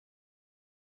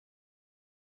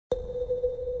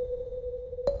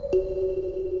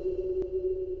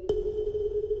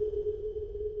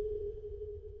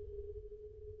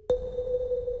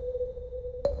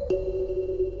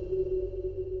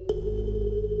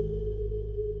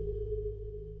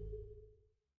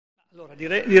Allora,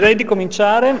 direi di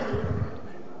cominciare.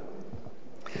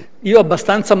 Io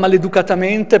abbastanza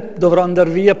maleducatamente dovrò andare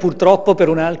via purtroppo per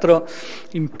un altro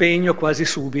impegno quasi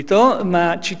subito,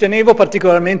 ma ci tenevo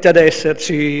particolarmente ad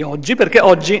esserci oggi, perché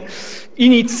oggi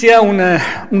inizia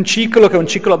un ciclo che è un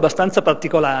ciclo abbastanza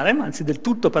particolare, anzi del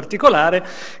tutto particolare,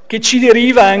 che ci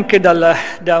deriva anche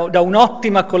da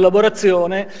un'ottima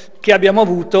collaborazione che abbiamo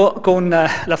avuto con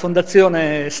la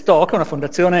Fondazione Stock, una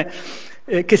fondazione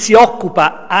che si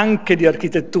occupa anche di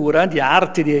architettura, di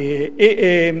arti,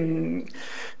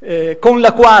 con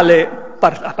la quale,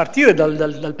 a partire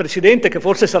dal Presidente, che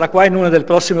forse sarà qua in una delle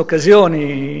prossime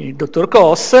occasioni, il dottor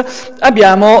Cos,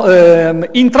 abbiamo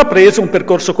intrapreso un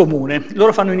percorso comune.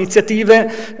 Loro fanno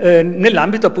iniziative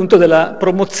nell'ambito appunto della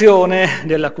promozione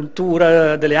della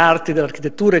cultura, delle arti,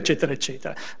 dell'architettura, eccetera,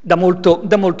 eccetera, da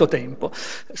molto tempo.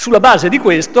 Sulla base di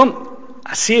questo,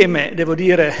 assieme, devo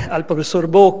dire, al professor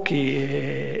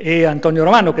Bocchi e Antonio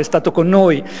Romano, che è stato con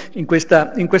noi in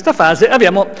questa fase,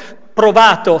 abbiamo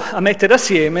provato a mettere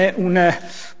assieme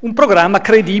un programma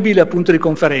credibile appunto di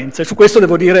conferenze. Su questo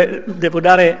devo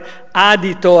dare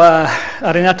adito a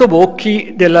Ranato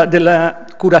Bocchi della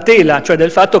curatela, cioè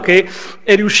del fatto che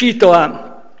è riuscito a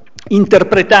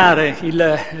interpretare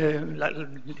il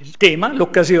tema,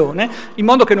 l'occasione, in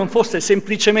modo che non fosse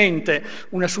semplicemente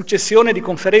una successione di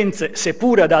conferenze,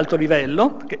 seppure ad alto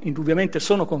livello, perché indubbiamente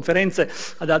sono conferenze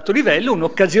ad alto livello,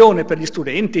 un'occasione per gli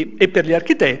studenti e per gli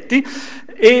architetti,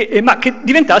 ma che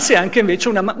diventasse anche invece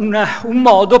un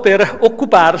modo per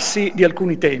occuparsi di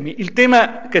alcuni temi. Il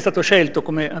tema che è stato scelto,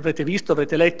 come avrete visto,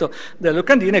 avrete letto dalle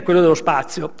locandine, è quello dello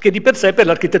spazio, che di per sé per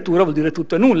l'architettura vuol dire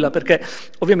tutto e nulla, perché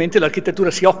ovviamente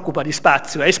l'architettura si occupa di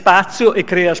spazio, è spazio e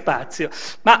crea spazio,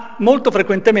 ma molto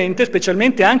frequentemente,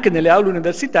 specialmente anche nelle aule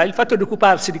università, il fatto di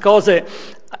occuparsi di cose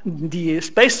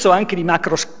spesso anche di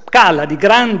macro scala, di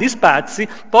grandi spazi,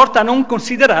 porta a non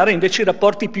considerare invece i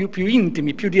rapporti più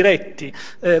intimi, più diretti,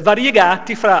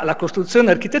 variegati fra la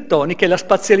costruzione architettonica e la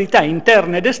spazialità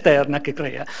interna ed esterna che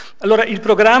crea. Allora il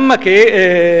programma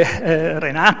che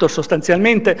Ranato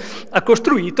sostanzialmente ha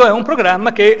costruito è un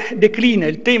programma che declina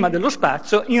il tema dello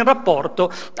spazio in rapporto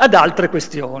ad altre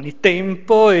questioni,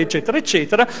 tempo, eccetera,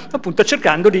 eccetera, appunto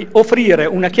cercando di offrire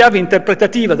una chiave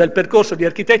interpretativa del percorso di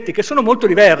architetti che sono molto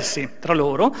diversi tra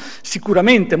loro,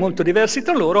 sicuramente molto diversi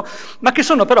tra loro, ma che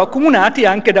sono però accomunati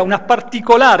anche da una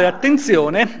particolare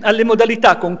attenzione alle modalità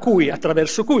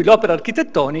attraverso cui l'opera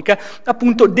architettonica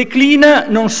appunto declina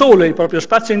non solo il proprio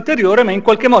spazio interiore, ma in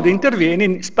qualche modo interviene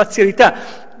in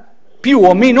spazialità più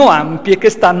o meno ampie che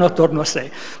stanno attorno a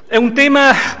sé. È un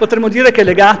tema, potremmo dire, che è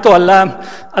legato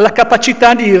alla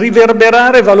capacità di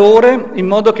riverberare valore, in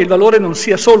modo che il valore non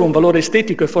sia solo un valore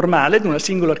estetico e formale di una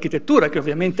singola architettura, che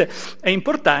ovviamente è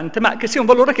importante, ma che sia un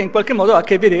valore che in qualche modo ha a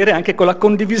che vedere anche con la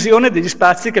condivisione degli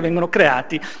spazi che vengono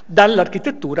creati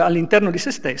dall'architettura all'interno di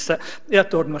se stessa e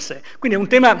attorno a sé. Quindi è un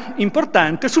tema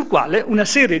importante sul quale una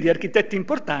serie di architetti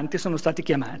importanti sono stati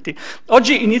chiamati.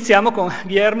 Oggi iniziamo con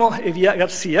Guillermo Hevia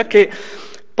Garcia, che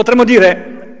potremmo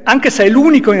dire, anche se è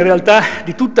l'unico in realtà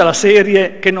di tutta la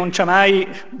serie che non ci ha mai,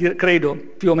 credo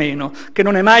più o meno, che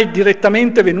non è mai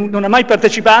direttamente venuto, non ha mai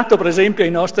partecipato per esempio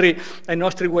ai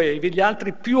nostri wave, gli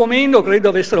altri più o meno credo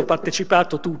avessero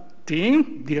partecipato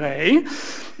tutti, direi,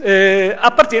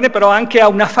 appartiene però anche a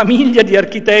una famiglia di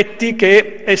architetti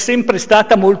che è sempre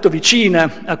stata molto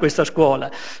vicina a questa scuola,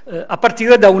 a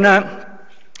partire da una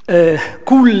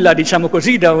culla, diciamo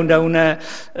così, da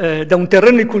un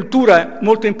terreno di cultura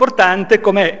molto importante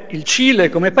come il Cile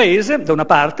come paese, da una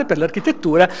parte per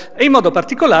l'architettura, e in modo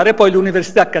particolare poi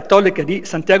l'Università Cattolica di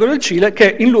Santiago del Cile,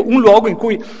 che è un luogo in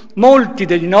cui molti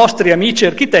degli nostri amici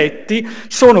architetti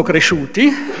sono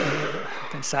cresciuti.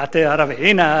 Pensate a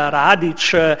Ravenna, a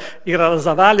Radic,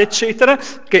 Irazaval, eccetera,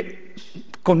 che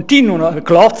continuano a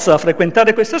Klotz a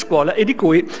frequentare questa scuola e di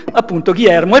cui appunto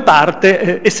Guillermo è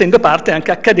parte, essendo parte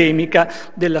anche accademica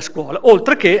della scuola,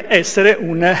 oltre che essere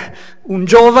un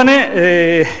giovane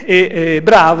e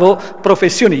bravo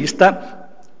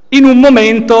professionista in un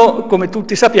momento, come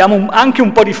tutti sappiamo, anche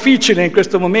un po' difficile in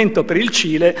questo momento per il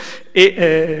Cile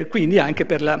e quindi anche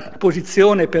per la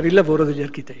posizione e per il lavoro degli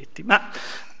architetti. Ma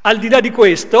al di là di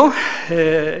questo,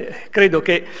 credo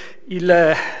che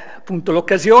appunto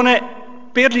l'occasione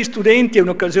per gli studenti è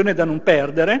un'occasione da non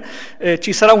perdere.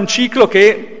 Ci sarà un ciclo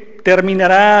che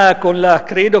terminerà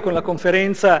credo con la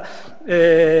conferenza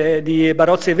di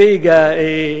Barozzi e Vega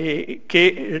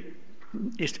che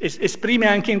esprime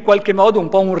anche in qualche modo un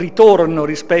po' un ritorno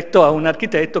rispetto a un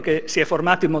architetto che si è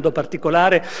formato in modo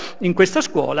particolare in questa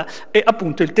scuola, e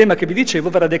appunto il tema che vi dicevo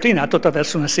verrà declinato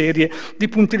attraverso una serie di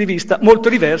punti di vista molto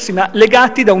diversi, ma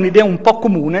legati da un'idea un po'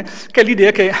 comune, che è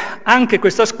l'idea che anche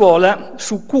questa scuola,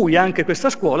 su cui anche questa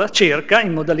scuola cerca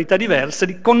in modalità diverse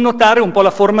di connotare un po'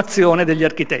 la formazione degli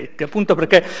architetti, appunto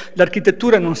perché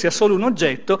l'architettura non sia solo un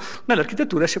oggetto, ma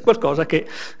l'architettura sia qualcosa che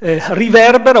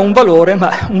riverbera un valore,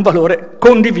 ma un valore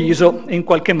condiviso e in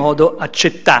qualche modo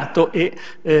accettato e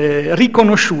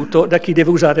riconosciuto da chi deve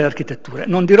usare l'architettura.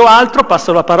 Non dirò altro,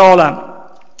 passo la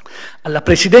parola alla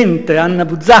Presidente Anna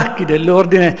Buzzacchi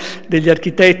dell'Ordine degli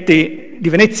Architetti di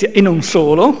Venezia e non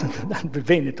solo, del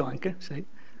Veneto anche, sì.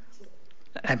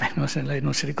 Lei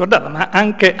non si ricordava, ma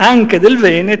anche del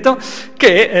Veneto,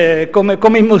 che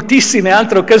come in moltissime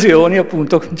altre occasioni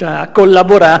appunto già ha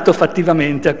collaborato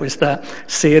fattivamente a questa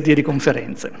serie di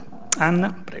conferenze.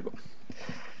 Anna, prego.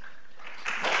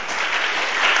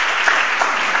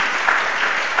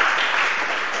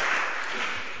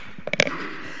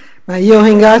 Ma io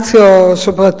ringrazio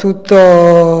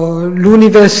soprattutto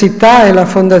l'università e la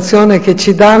fondazione che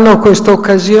ci danno questa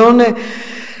occasione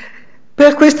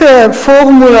per questa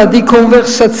formula di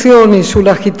conversazioni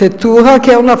sull'architettura,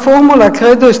 che è una formula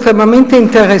credo estremamente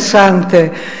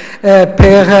interessante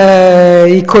per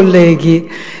i colleghi.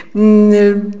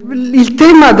 Il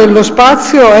tema dello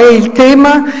spazio è il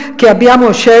tema che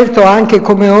abbiamo scelto anche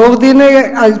come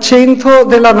ordine al centro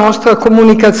della nostra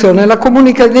comunicazione,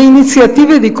 le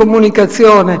iniziative di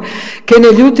comunicazione che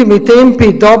negli ultimi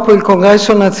tempi, dopo il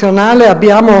Congresso nazionale,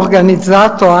 abbiamo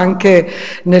organizzato anche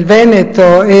nel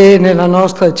Veneto e nella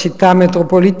nostra città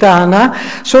metropolitana,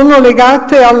 sono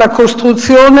legate alla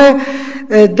costruzione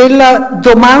della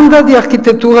domanda di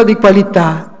architettura di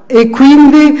qualità. E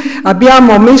quindi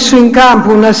abbiamo messo in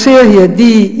campo una serie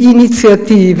di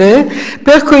iniziative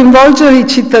per coinvolgere i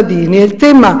cittadini. Il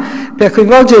tema per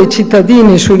coinvolgere i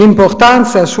cittadini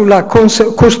sull'importanza,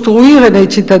 costruire nei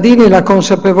cittadini la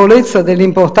consapevolezza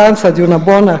dell'importanza di una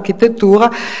buona architettura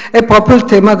è proprio il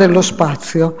tema dello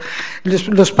spazio.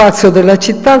 Lo spazio della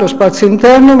città, lo spazio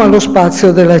interno, ma lo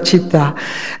spazio della città.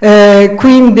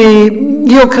 Quindi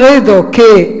io credo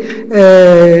che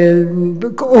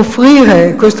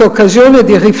offrire questa occasione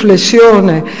di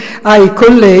riflessione ai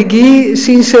colleghi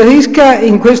si inserisca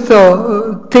in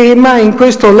questo tema, in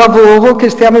questo lavoro che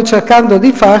stiamo cercando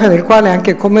di fare, nel quale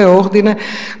anche come ordine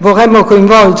vorremmo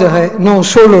coinvolgere non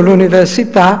solo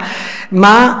l'università,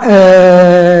 ma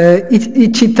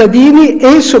i cittadini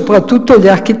e soprattutto gli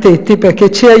architetti,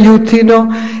 perché ci aiutino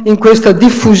in questa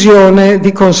diffusione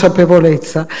di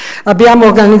consapevolezza. Abbiamo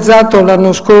organizzato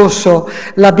l'anno scorso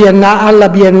alla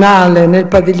Biennale nel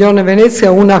Padiglione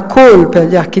Venezia una call per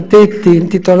gli architetti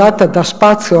intitolata Da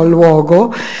spazio al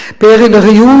luogo, per il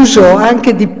riuso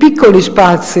anche di piccoli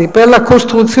spazi, per la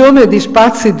costruzione di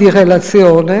spazi di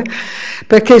relazione,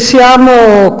 perché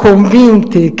siamo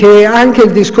convinti che anche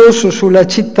il discorso sulla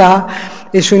città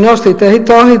e sui nostri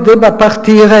territori debba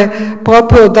partire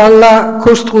proprio dalla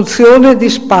costruzione di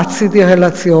spazi di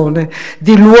relazione,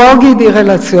 di luoghi di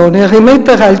relazione,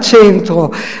 rimettere al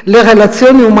centro le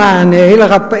relazioni umane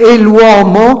e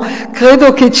l'uomo,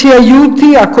 credo che ci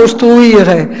aiuti a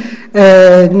costruire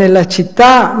nella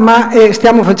città, ma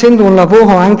stiamo facendo un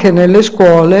lavoro anche nelle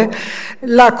scuole,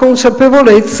 la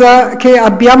consapevolezza che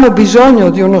abbiamo bisogno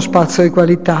di uno spazio di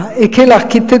qualità e che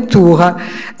l'architettura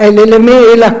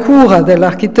e la cura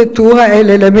dell'architettura è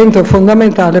l'elemento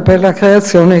fondamentale per la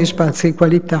creazione di spazi di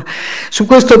qualità. Su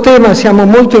questo tema siamo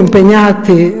molto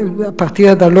impegnati a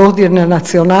partire dall'ordine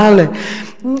nazionale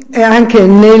e anche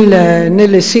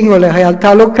nelle singole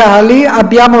realtà locali.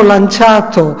 Abbiamo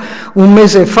lanciato un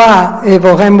mese fa, e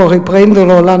vorremmo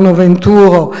riprenderlo l'anno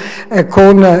venturo,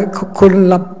 con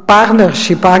la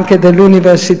partnership anche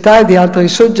dell'università e di altri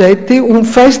soggetti, un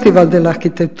festival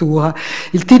dell'architettura.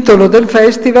 Il titolo del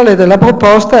festival e della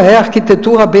proposta è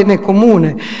Architettura bene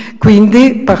comune,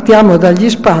 quindi partiamo dagli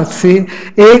spazi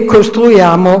e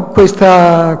costruiamo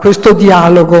questo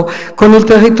dialogo con il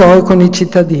territorio, con i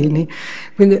cittadini.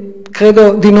 Quindi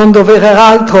credo di non dover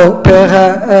altro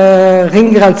per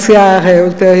ringraziare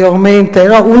ulteriormente.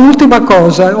 No, un'ultima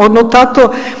cosa, ho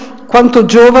notato quanto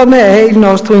giovane è il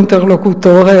nostro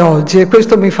interlocutore oggi e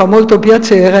questo mi fa molto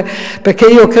piacere, perché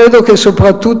io credo che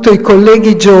soprattutto i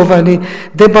colleghi giovani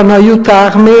debbano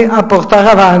aiutarmi a portare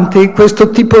avanti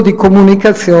questo tipo di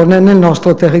comunicazione nel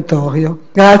nostro territorio.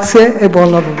 Grazie e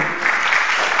buon lavoro.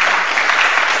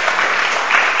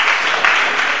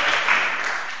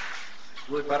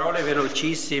 Due parole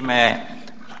velocissime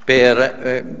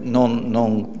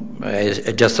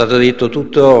è già stato detto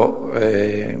tutto,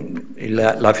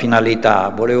 la finalità.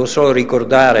 Volevo solo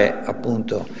ricordare,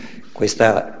 appunto,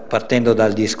 partendo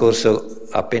dal discorso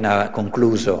appena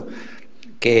concluso,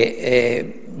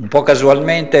 che un po'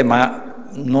 casualmente, ma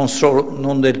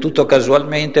non del tutto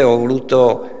casualmente, ho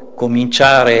voluto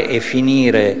cominciare e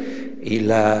finire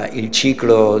il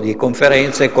ciclo di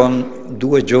conferenze con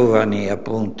due giovani,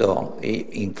 appunto,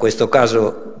 in questo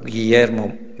caso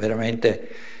Guillermo veramente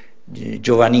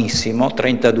giovanissimo,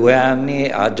 32 anni,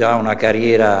 ha già una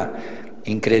carriera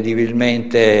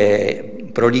incredibilmente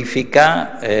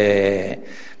prolifica e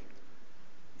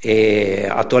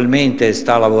attualmente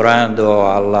sta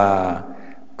lavorando alla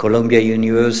Columbia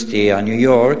University a New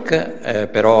York,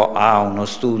 però ha uno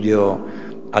studio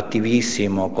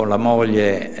attivissimo con la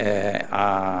moglie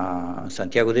a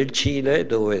Santiago del Cile,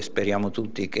 dove speriamo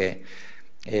tutti che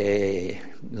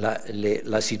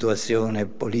la situazione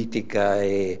politica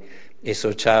e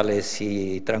sociale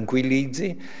si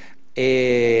tranquillizzi,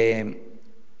 e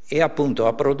appunto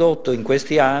ha prodotto in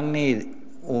questi anni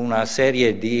una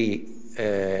serie di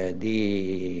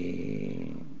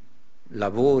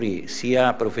lavori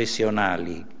sia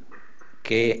professionali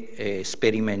che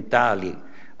sperimentali,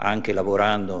 anche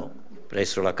lavorando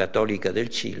presso la Cattolica del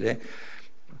Cile,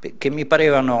 che mi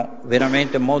parevano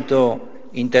veramente molto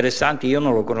interessanti. Io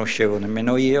non lo conoscevo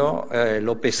nemmeno io,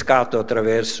 l'ho pescato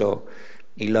attraverso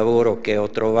il lavoro che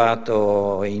ho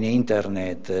trovato in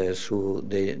internet su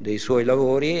dei suoi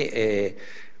lavori, e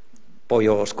poi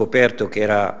ho scoperto che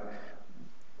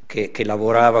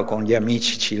lavorava con gli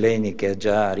amici cileni che ha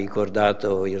già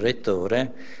ricordato il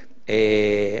rettore,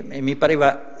 e mi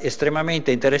pareva estremamente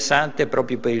interessante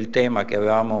proprio per il tema che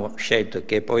avevamo scelto,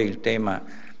 che è poi il tema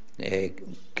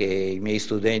che i miei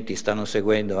studenti stanno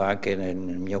seguendo anche nel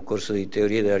mio corso di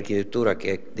teoria dell'architettura,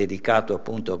 che è dedicato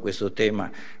appunto a questo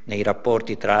tema nei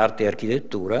rapporti tra arte e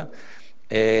architettura.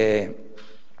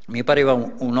 Mi pareva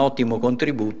un ottimo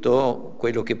contributo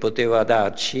quello che poteva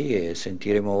darci, e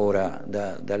sentiremo ora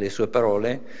dalle sue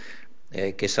parole,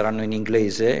 che saranno in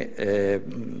inglese,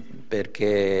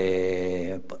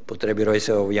 perché potrebbero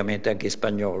essere ovviamente anche in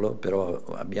spagnolo, però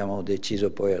abbiamo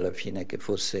deciso poi alla fine che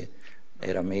forse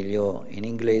era meglio in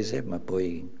inglese, ma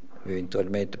poi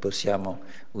eventualmente possiamo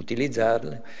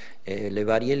utilizzarle, le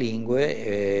varie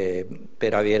lingue,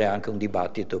 per avere anche un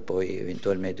dibattito poi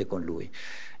eventualmente con lui.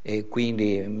 E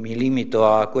quindi mi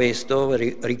limito a questo.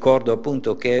 Ricordo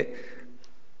appunto che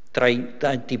tra i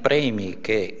tanti premi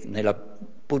che nella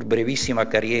pur brevissima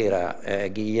carriera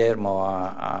Guillermo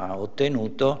ha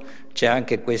ottenuto, c'è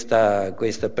anche questa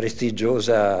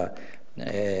prestigiosa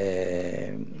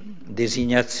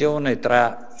designazione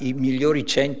tra i migliori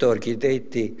 100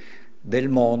 architetti del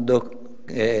mondo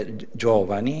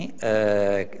giovani,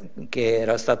 che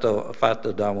era stato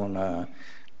fatto dal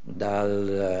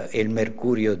El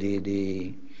Mercurio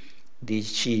di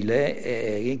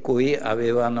Cile, in cui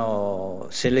avevano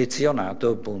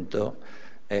selezionato appunto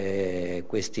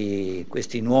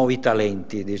questi nuovi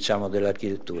talenti, diciamo,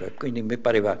 dell'architettura. Quindi mi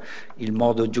pareva il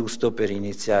modo giusto per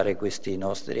iniziare questi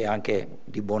nostri, anche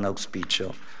di buon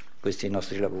auspicio, questi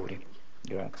nostri lavori.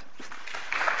 Grazie.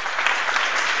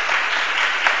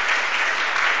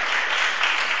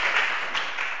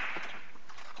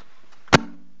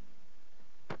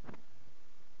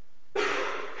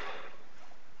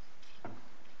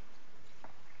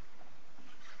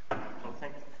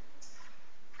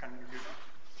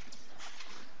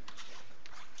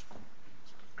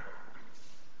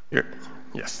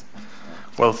 Yes.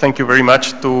 Well, thank you very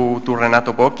much to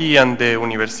Ranato Bocchi and the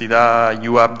Università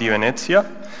Iuav di Venezia,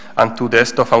 and to the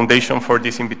Esto Foundation for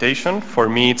this invitation. For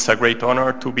me, it's a great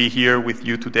honor to be here with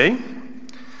you today.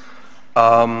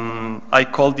 I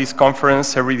call this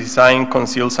conference Every Design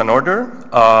Conceals an Order,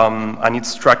 and it's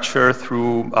structured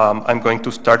through, I'm going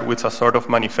to start with a sort of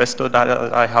manifesto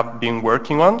that I have been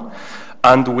working on,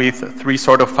 and with three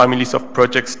sort of families of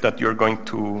projects that you're going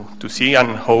to see,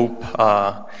 and hope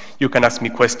you can ask me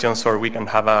questions or we can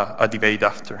have a debate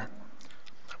after.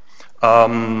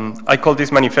 I call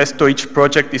this manifesto, each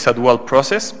project is a dual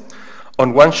process.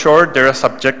 On one shore, there is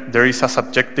a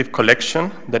subjective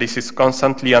collection that is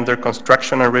constantly under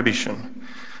construction and revision.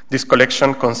 This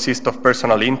collection consists of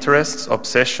personal interests,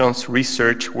 obsessions,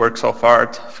 research, works of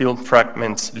art, film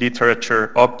fragments,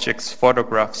 literature, objects,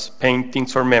 photographs,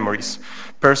 paintings, or memories,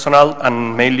 personal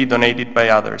and mainly donated by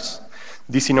others.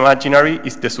 This imaginary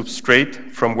is the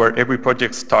substrate from where every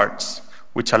project starts,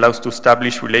 which allows to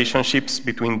establish relationships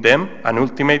between them and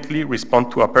ultimately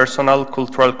respond to a personal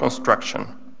cultural construction.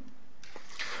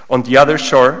 On the other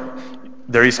shore,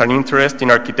 there is an interest in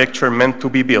architecture meant to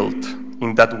be built,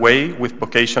 in that way with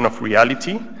vocation of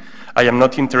reality, I am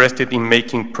not interested in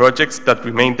making projects that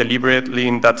remain deliberately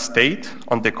in that state.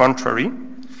 On the contrary,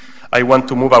 I want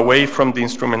to move away from the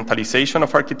instrumentalization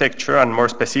of architecture and more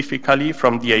specifically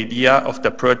from the idea of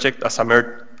the project as a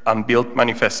mere unbuilt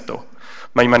manifesto.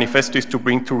 My manifesto is to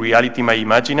bring to reality my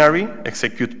imaginary,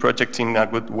 execute projects in a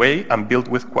good way, and build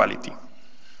with quality.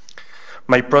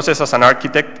 My process as an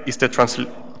architect is the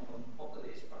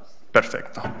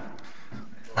Perfecto.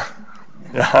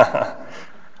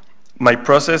 My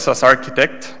process as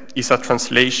architect is a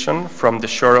translation from the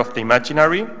shore of the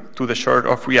imaginary to the shore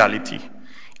of reality,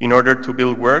 in order to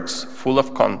build works full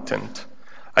of content.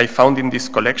 I found in this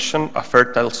collection a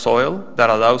fertile soil that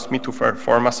allows me to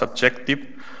perform a subjective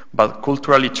but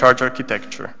culturally charged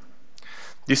architecture.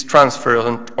 This transfer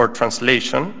or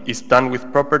translation is done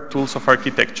with proper tools of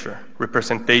architecture.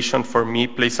 Representation for me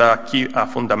plays a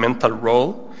fundamental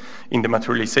role in the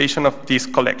materialization of this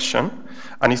collection,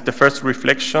 and is the first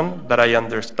reflection that I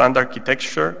understand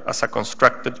architecture as a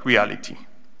constructed reality.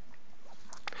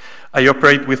 I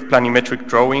operate with planimetric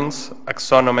drawings,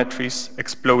 axonometries,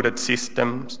 exploded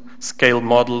systems, scale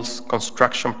models,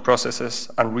 construction processes,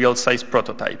 and real-size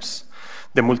prototypes.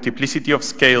 The multiplicity of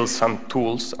scales and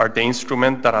tools are the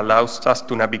instrument that allows us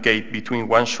to navigate between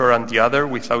one shore and the other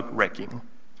without wrecking.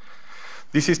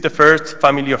 This is the first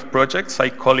family of projects. I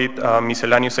call it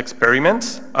miscellaneous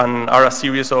experiments, and are a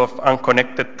series of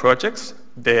unconnected projects.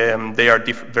 They are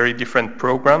very different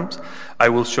programs. I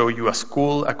will show you a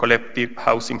school, a collective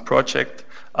housing project,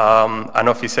 and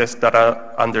offices that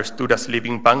are understood as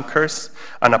living bunkers,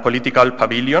 and a political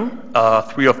pavilion.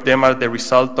 3 of them are the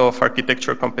result of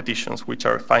architecture competitions, which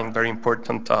I find very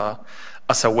important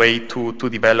as a way to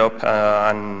develop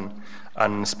and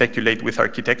speculate with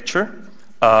architecture.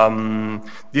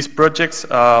 These projects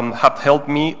have helped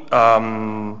me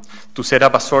to set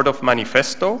up a sort of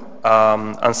manifesto,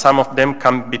 and some of them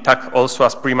can be tagged also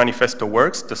as pre-manifesto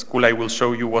works. The school I will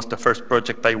show you was the first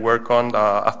project I worked on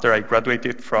after I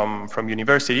graduated from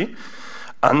university.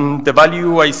 And the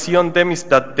value I see on them is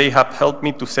that they have helped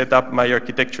me to set up my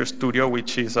architecture studio,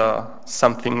 which is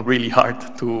something really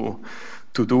hard to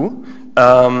do.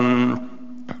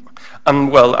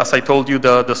 And well, as I told you,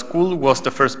 the school was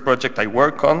the first project I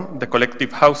worked on. The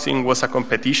collective housing was a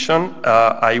competition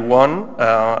I won,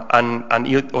 and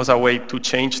it was a way to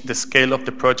change the scale of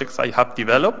the projects I have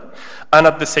developed. And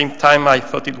at the same time, I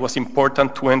thought it was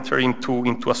important to enter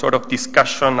into a sort of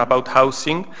discussion about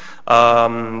housing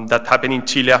that happened in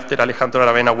Chile after Alejandro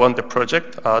Aravena won the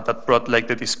project, that brought like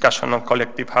the discussion on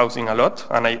collective housing a lot.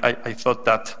 And I thought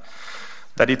that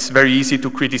it's very easy to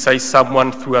criticize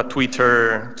someone through a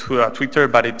Twitter,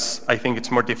 but I think it's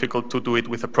more difficult to do it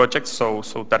with a project, so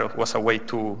that was a way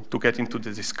to get into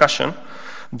the discussion.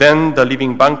 Then the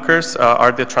living bunkers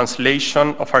are the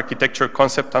translation of architecture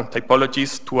concept and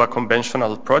typologies to a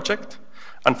conventional project.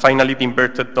 And finally, the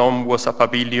inverted dome was a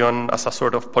pavilion as a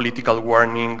sort of political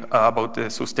warning about the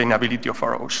sustainability of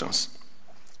our oceans.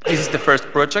 This is the first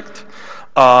project.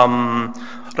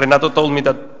 Renato told me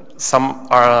that some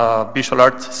visual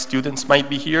art students might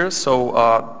be here,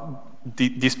 so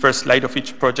this first slide of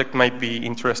each project might be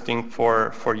interesting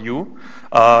for you.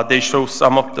 They show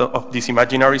some of these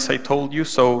imaginaries I told you.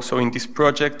 So in this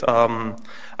project,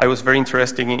 I was very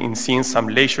interested in seeing some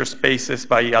leisure spaces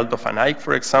by Aldo van Eyck,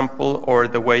 for example, or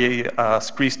the way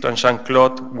Christo and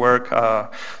Jean-Claude work,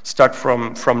 start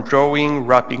from drawing,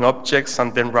 wrapping objects,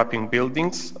 and then wrapping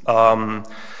buildings.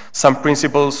 Some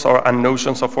principles and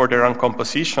notions of order and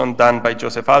composition done by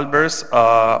Joseph Albers,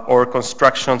 or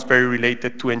constructions very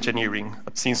related to engineering,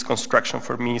 since construction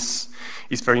for me is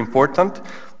very important.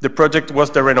 The project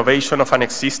was the renovation of an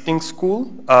existing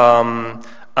school,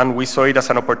 and we saw it as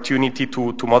an opportunity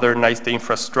to modernize the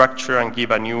infrastructure and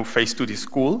give a new face to the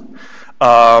school.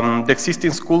 The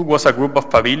existing school was a group of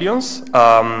pavilions.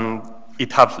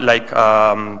 It had like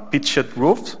pitched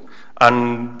roofs,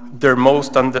 and their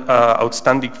most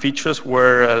outstanding features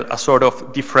were a sort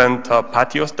of different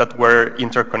patios that were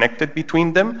interconnected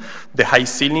between them. The high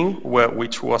ceiling,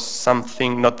 which was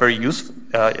something not very used,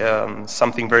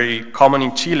 something very common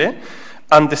in Chile,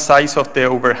 and the size of the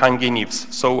overhanging eaves.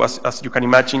 So as you can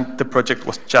imagine, the project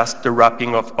was just the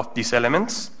wrapping of these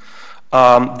elements.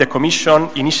 The commission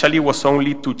initially was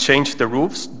only to change the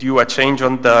roofs due a change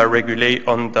on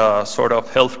the sort of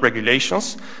health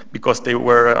regulations, because they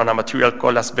were on a material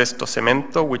called asbesto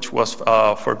cemento, which was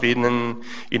forbidden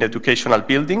in educational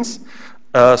buildings.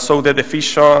 So the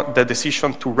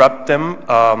decision to wrap them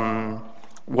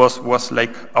was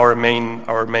like our main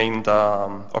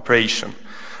operation.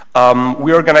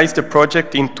 We organized the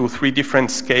project into 3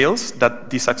 different scales that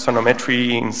this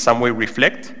axonometry in some way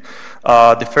reflect.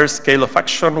 The first scale of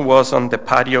action was on the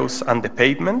patios and the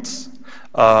pavements.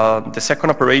 The second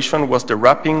operation was the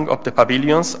wrapping of the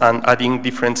pavilions and adding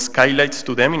different skylights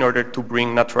to them in order to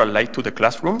bring natural light to the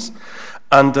classrooms.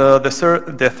 And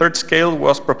the third scale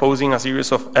was proposing a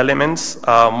series of elements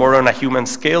more on a human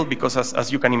scale, because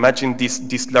as you can imagine,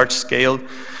 this large scale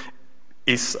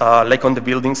is like on the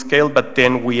building scale, but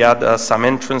then we add some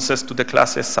entrances to the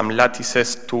classes, some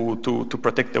lattices to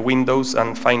protect the windows,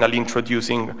 and finally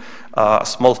introducing a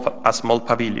small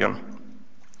pavilion.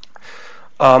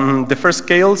 The first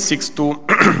scale seeks to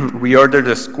reorder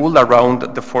the school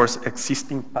around the 4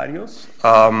 existing patios.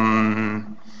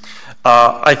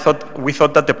 We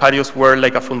thought that the patios were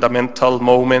like a fundamental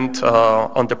moment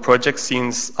on the project,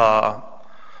 since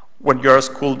when you're at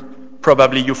school,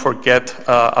 probably you forget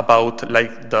about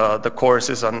like the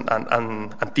courses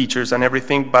and teachers and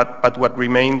everything, but what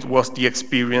remained was the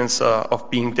experience of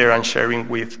being there and sharing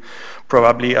with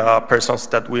probably persons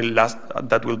that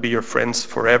will be your friends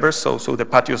forever. So the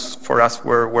patios for us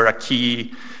were a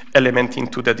key element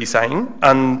into the design,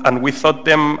 and we thought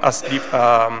them as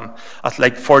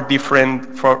like four different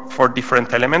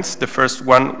elements. The first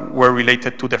one were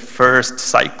related to the first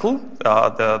cycle,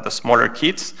 the smaller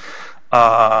kids,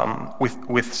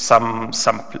 with some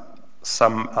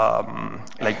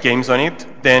like games on it.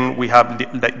 Then we have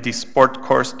like the sport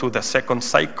course to the second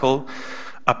cycle,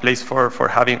 a place for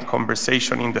having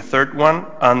conversation in the third one,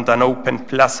 and an open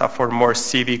plaza for more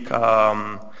civic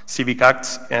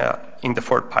acts in the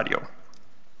fourth patio.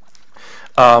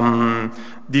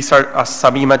 These are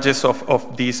some images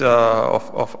of this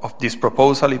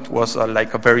proposal. It was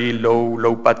like a very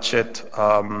low budget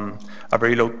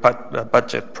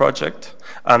project,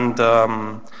 and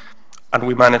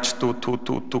we managed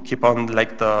to keep on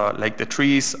like the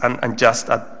trees and just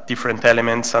add different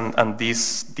elements, and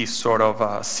these sort of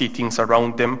seatings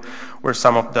around them were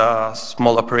some of the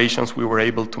small operations we were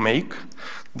able to make.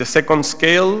 The second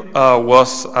scale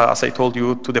was, as I told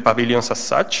you, to the pavilions as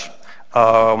such.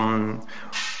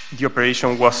 The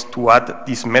operation was to add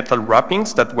these metal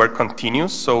wrappings that were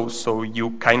continuous, so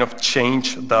you kind of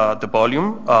change the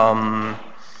volume.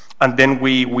 And then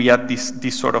we add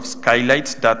these sort of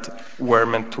skylights that were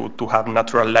meant to have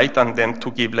natural light, and then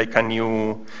to give like a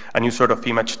new sort of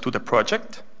image to the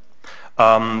project.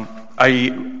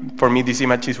 For me, this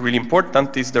image is really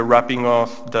important. It's the wrapping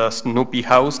of the Snoopy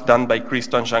house done by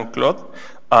Christo and Jean-Claude.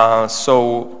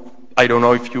 So I don't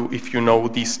know if you know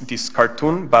this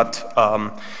cartoon, but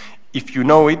if you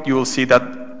know it, you will see that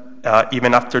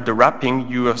even after the wrapping,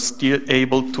 you are still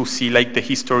able to see like the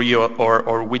history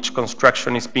or which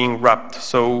construction is being wrapped.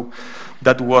 So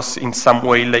that was in some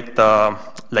way like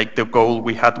the goal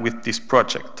we had with this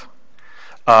project.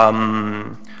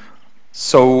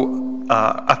 So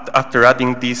after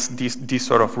adding this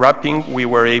sort of wrapping, we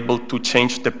were able to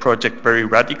change the project very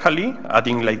radically,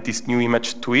 adding like this new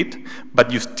image to it.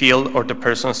 But you still, or the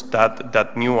persons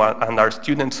that knew and are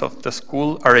students of the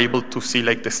school, are able to see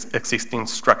like this existing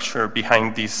structure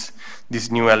behind this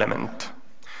new element.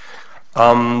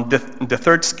 The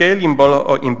third scale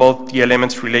involved the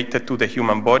elements related to the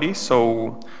human body.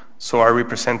 So are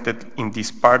represented in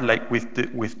this part, like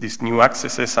with these new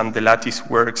accesses and the lattice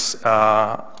works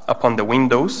upon the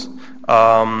windows.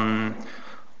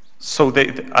 So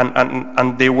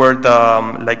they were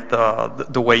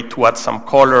the way to add some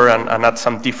color and add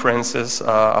some differences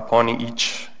upon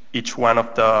each one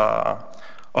of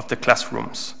the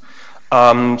classrooms.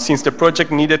 Since the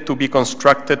project needed to be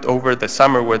constructed over the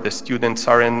summer where the students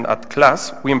aren't at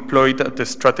class, we employed the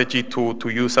strategy to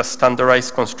use a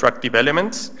standardized constructive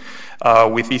elements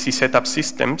with easy setup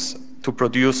systems to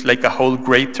produce like a whole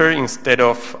greater instead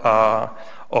of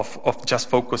just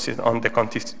focusing on the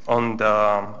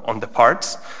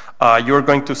parts. You're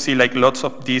going to see like lots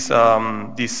of these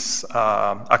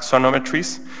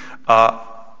axonometries.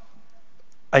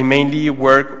 I mainly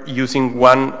work using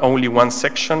only one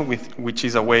section, which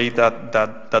is a way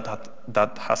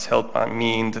that has helped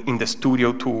me in the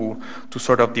studio to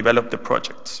sort of develop the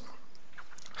projects.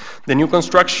 The new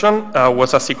construction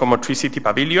was a psychomotricity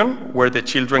pavilion where the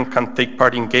children can take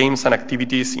part in games and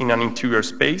activities in an interior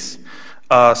space.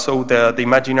 So the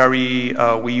imaginary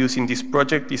we use in this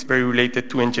project is very related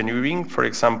to engineering, for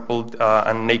example,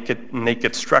 and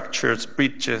naked structures,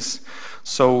 bridges.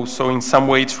 So in some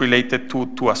way it's related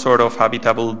to a sort of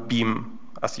habitable beam,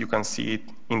 as you can see it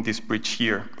in this bridge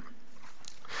here.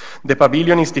 The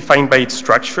pavilion is defined by its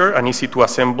structure, an easy to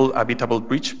assemble habitable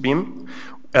bridge beam,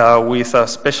 with a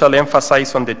special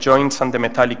emphasis on the joints and the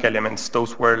metallic elements.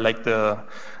 Those were like the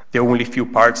only few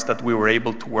parts that we were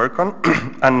able to work on.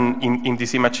 And in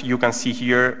this image you can see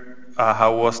here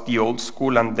how was the old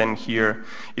school, and then here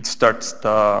it starts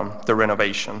the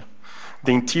renovation.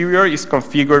 The interior is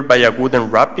configured by a wooden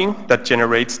wrapping that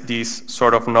generates this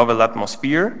sort of novel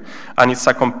atmosphere, and it's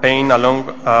accompanied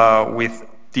along with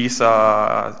this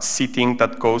seating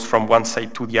that goes from one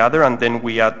side to the other, and then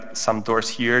we add some doors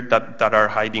here that are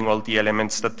hiding all the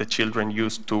elements that the children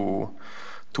use to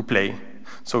play.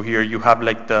 So here you have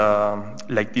like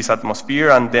this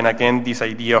atmosphere, and then again this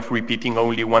idea of repeating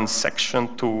only one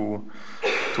section to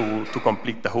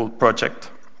complete the whole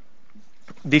project.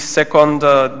 This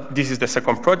is the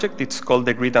second project. It's called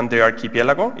the Grid and the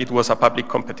Archipelago. It was a public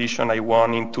competition I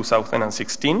won in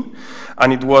 2016,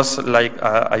 and it was like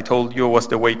I told you, was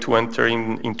the way to enter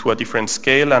into a different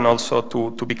scale and also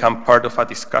to become part of a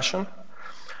discussion.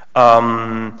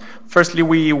 Firstly,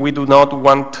 we do not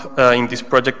want in this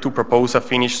project to propose a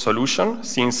finished solution,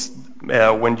 since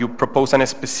when you propose a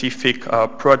specific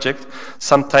project,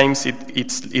 sometimes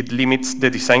it limits the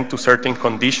design to certain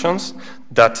conditions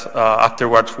that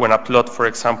afterwards, when a plot, for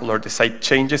example, or the site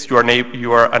changes,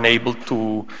 you are unable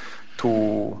to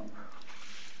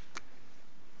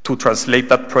translate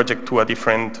that project to a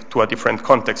different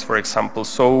context, for example.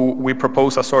 So we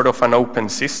propose a sort of an open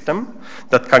system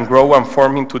that can grow and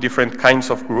form into different kinds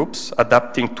of groups,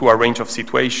 adapting to a range of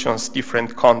situations,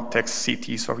 different contexts,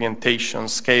 cities, orientations,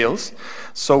 scales.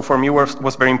 So for me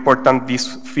was very important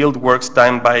these field works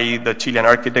done by the Chilean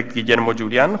architect Guillermo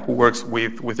Julian, who works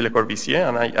with Le Corbusier,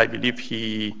 and I believe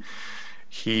he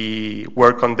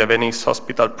worked on the Venice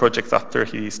Hospital project after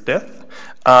his death,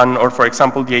 or for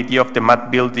example, the idea of the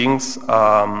matte buildings.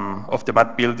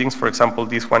 For example,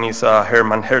 this one is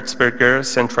Hermann Herzberger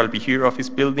Central Behir Office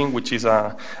building, which is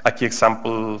a key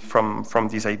example from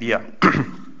this idea.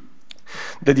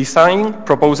 The design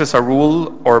proposes a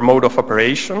rule or mode of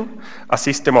operation, a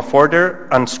system of order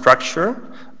and structure,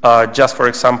 just for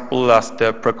example, as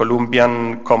the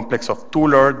pre-Columbian complex of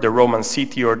Tulor, the Roman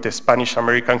city, or the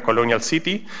Spanish-American colonial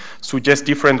city, suggest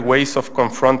different ways of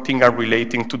confronting and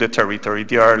relating to the territory.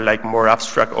 They are like more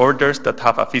abstract orders that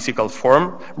have a physical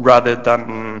form rather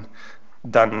than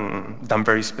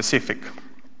very specific.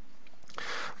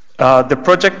 The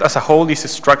project as a whole is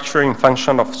structured in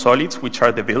function of solids, which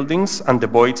are the buildings, and the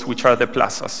voids, which are the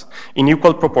plazas, in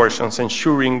equal proportions,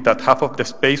 ensuring that half of the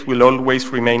space will always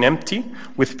remain empty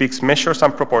with fixed measures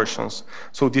and proportions.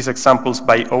 So these examples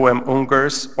by O.M.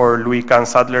 Ungers or Louis Kahn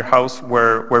Sadler House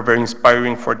were very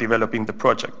inspiring for developing the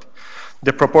project.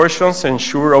 The proportions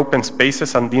ensure open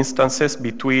spaces and distances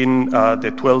between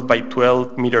the 12 by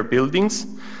 12 meter buildings.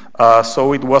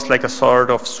 So it was like a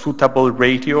sort of suitable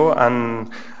ratio and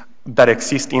that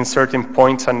exist in certain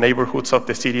points and neighborhoods of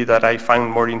the city that I find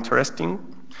more interesting.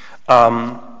 I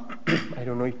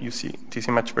don't know if you see this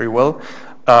image very well.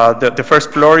 The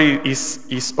first floor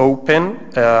is open.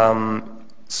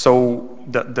 So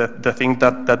the thing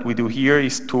that we do here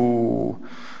is to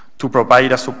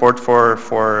provide a support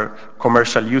for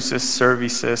commercial uses,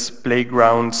 services,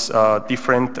 playgrounds,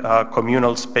 different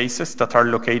communal spaces that are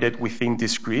located within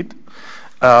this grid.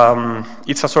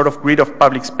 It's a sort of grid of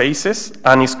public spaces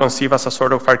and is conceived as a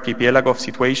sort of archipelago of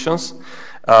situations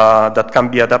that can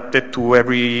be adapted to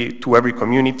every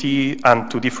community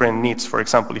and to different needs. For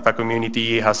example, if a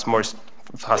community has more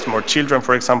children,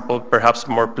 for example, perhaps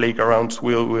more playgrounds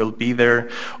will be there,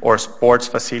 or sports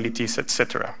facilities,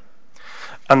 etc.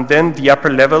 And then the upper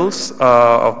levels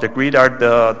of the grid are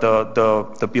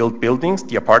the built buildings,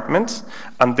 the apartments,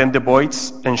 and then the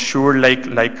voids ensure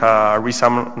like a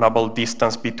reasonable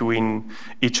distance between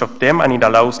each of them, and it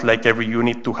allows like every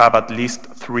unit to have at least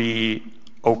 3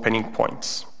 opening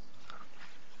points.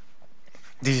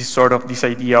 This is sort of this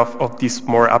idea of this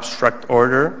more abstract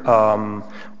order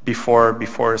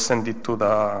before sending to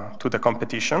the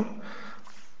competition.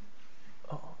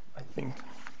 I think.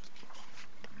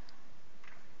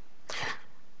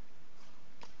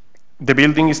 The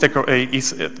building is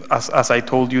as I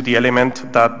told you, the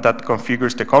element that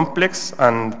configures the complex,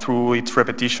 and through its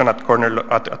repetition at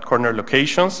corner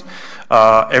locations,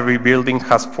 every building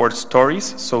has 4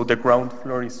 stories. So the ground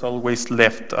floor is always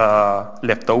left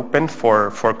open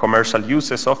for commercial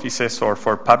uses, offices, or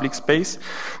for public space.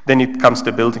 Then it comes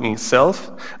the building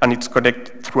itself, and it's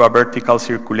connected through a vertical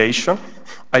circulation.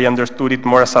 I understood it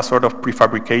more as a sort of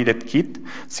prefabricated kit,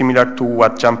 similar to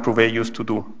what Jean Prouvé used to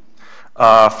do.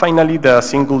 Finally, the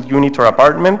single unit or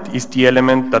apartment is the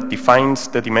element that defines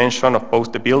the dimension of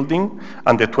both the building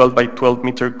and the 12 by 12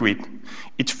 meter grid.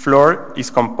 Each floor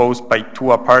is composed by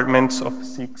 2 apartments of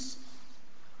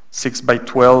 6 by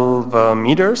 12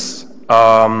 meters,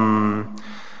 and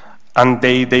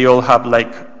they all have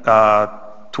like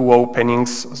two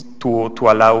openings to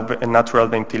allow natural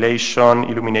ventilation,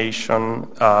 illumination,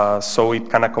 so it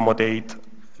can accommodate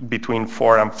between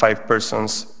 4 and 5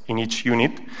 persons in each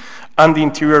unit. And the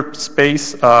interior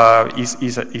space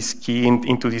is key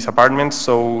into this apartment.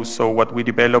 So what we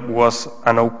developed was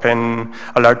a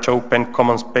large open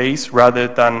common space rather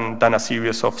than a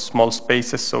series of small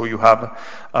spaces. So you have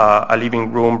a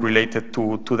living room related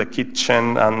to the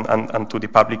kitchen and to the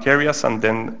public areas, and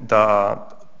then the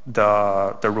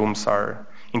rooms are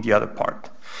in the other part.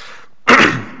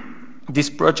 This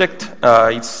project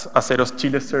is Aceros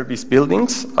Chile Service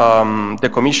Buildings. The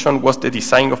commission was the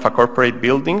design of a corporate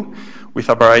building with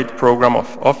a varied program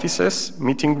of offices,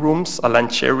 meeting rooms, a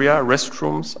lunch area,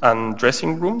 restrooms, and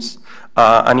dressing rooms.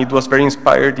 And it was very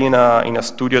inspired in a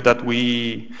studio that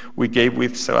we gave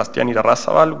with Sebastián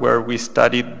Irarrázaval, where we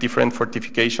studied different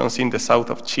fortifications in the south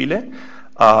of Chile.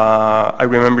 I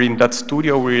remember in that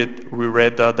studio we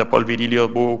read the Paul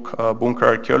Virilio book, Bunker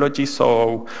Archaeology,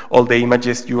 so all the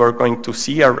images you are going to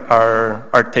see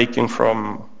are taken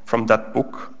from that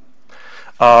book.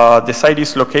 The site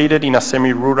is located in a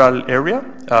semi-rural area,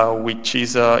 which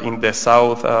is in the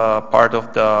south part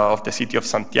of the city of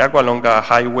Santiago along a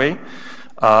highway.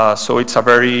 So it's a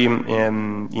very,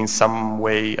 in some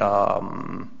way,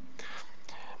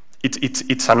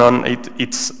 it's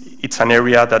an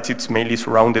area that it's mainly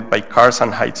surrounded by cars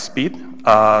and high speed.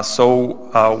 So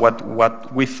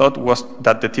what we thought was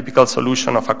that the typical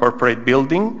solution of a corporate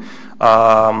building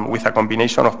with a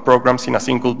combination of programs in a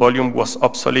single volume was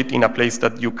obsolete in a place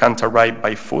that you can't arrive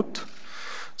by foot.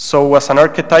 So as an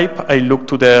archetype, I looked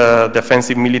to the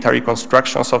defensive military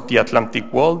constructions of the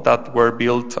Atlantic Wall that were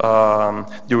built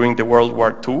during the World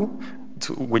War II,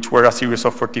 which were a series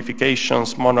of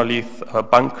fortifications, monolith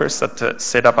bunkers that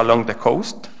set up along the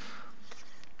coast.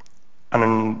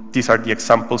 And these are the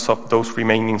examples of those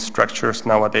remaining structures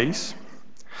nowadays.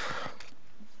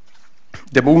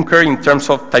 The bunker, in terms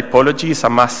of typology, is a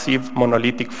massive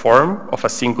monolithic form of a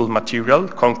single material,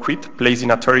 concrete, placed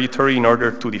in a territory in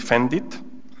order to defend it.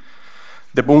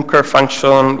 The bunker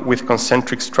functions with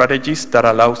concentric strategies that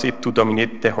allows it to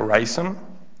dominate the horizon,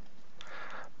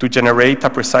 to generate a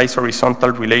precise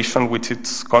horizontal relation with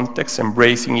its context,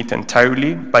 embracing it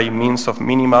entirely by means of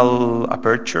minimal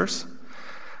apertures,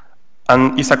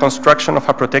 and is a construction of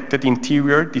a protected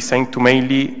interior designed to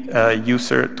mainly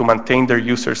to maintain their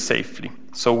users safely.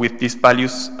 So with these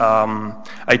values,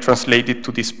 I translated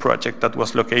to this project that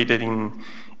was located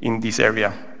in this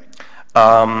area.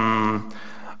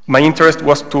 My interest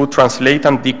was to translate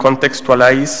and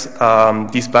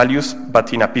decontextualize these values,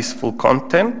 but in a peaceful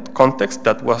context.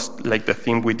 That was like the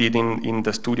thing we did in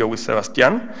the studio with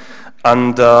Sebastián.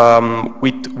 And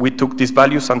we took these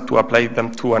values and to apply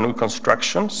them to a new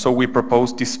construction. So we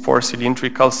proposed these 4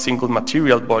 cylindrical single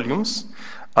material volumes.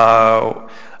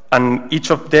 And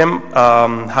each of them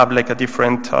have like a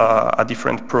different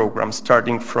program,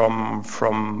 starting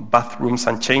from bathrooms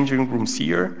and changing rooms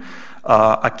here,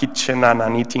 a kitchen and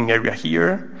an eating area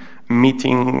here,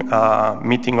 meeting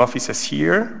offices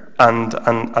here, and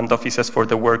offices for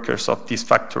the workers of this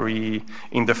factory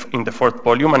in the 4th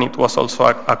volume. And it was also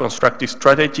a constructive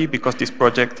strategy because this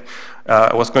project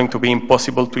was going to be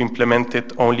impossible to implement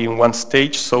it only in one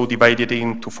stage. So divided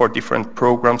into 4 different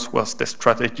programs was the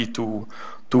strategy to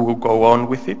go on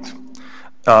with it.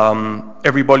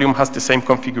 Every volume has the same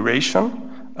configuration.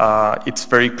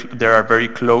 They are very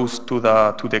close to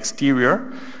the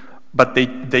exterior, but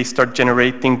they start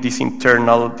generating these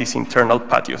internal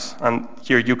patios. And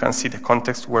here you can see the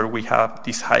context where we have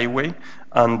this highway,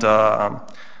 and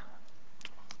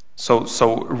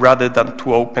so rather than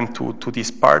to open to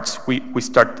these parts, we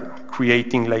start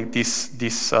creating like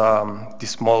these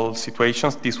small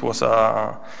situations. This was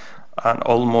an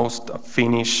almost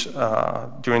finish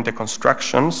during the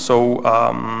construction. So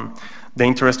the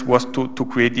interest was to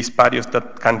create these patios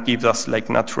that can give us like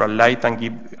natural light and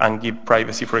give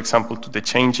privacy, for example, to the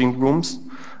changing rooms.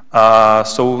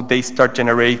 So they start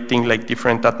generating like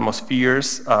different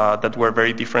atmospheres that were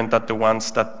very different than the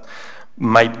ones that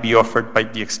might be offered by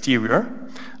the exterior.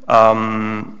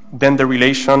 Then the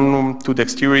relation to the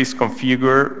exterior is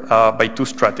configured by 2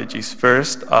 strategies.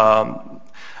 First,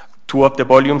 2 of the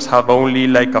volumes have only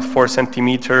like a 4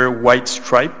 centimeter white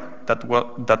stripe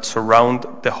that surround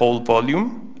the whole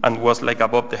volume and was like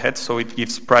above the head, so it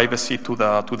gives privacy to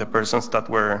the persons that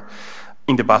were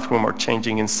in the bathroom or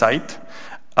changing inside.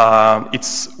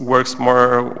 It works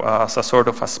more as a sort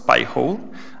of a spy hole.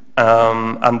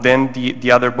 And then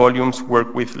the other volumes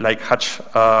work with like hatch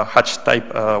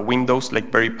type windows, like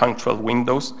very punctual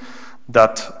windows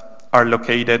that are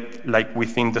located like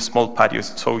within the small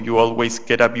patios. So you always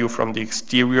get a view from the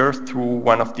exterior through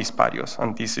one of these patios.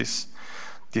 And this is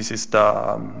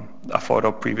a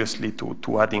photo previously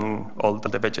to adding all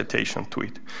the vegetation to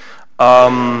it.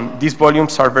 These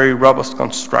volumes are very robust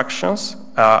constructions,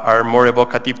 are more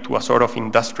evocative to a sort of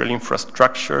industrial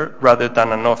infrastructure rather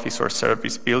than an office or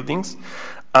service buildings.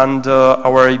 And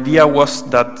our idea was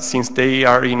that since they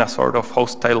are in a sort of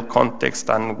hostile context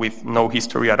and with no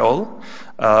history at all,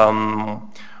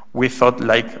 we thought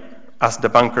like as the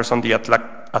bunkers on the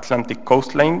Atlantic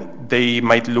coastline, they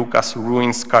might look as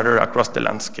ruins scattered across the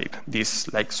landscape,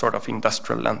 this like sort of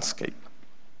industrial landscape.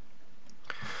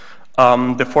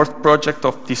 The fourth project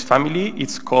of this family,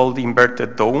 it's called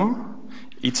Inverted Dome.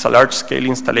 It's a large-scale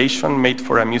installation made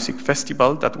for a music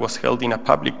festival that was held in a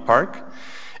public park,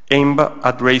 aimed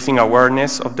at raising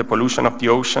awareness of the pollution of the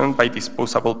ocean by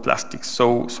disposable plastics.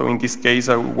 So in this case,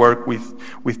 I work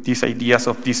with these ideas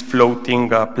of these floating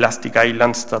plastic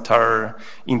islands that are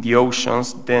in the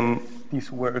oceans. Then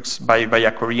this works by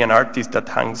a Korean artist that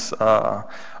hangs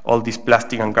all these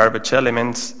plastic and garbage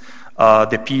elements,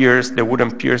 the piers, the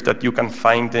wooden piers that you can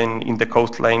find in the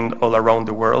coastline all around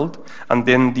the world. And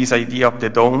then this idea of the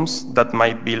domes that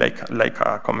might be like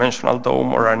a conventional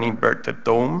dome or an inverted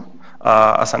dome,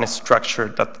 as a structure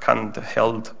that can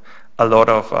hold a lot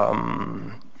of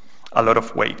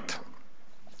weight.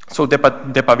 So the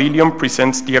pavilion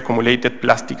presents the accumulated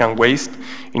plastic and waste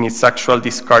in its actual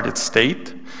discarded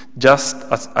state, just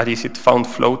as it found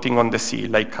floating on the sea,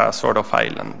 like a sort of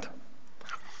island.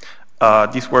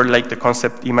 These were like the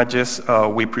concept images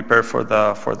we prepared for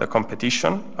the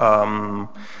competition.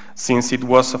 Since it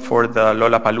was for the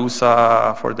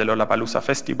Lollapalooza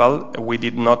festival, we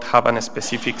did not have a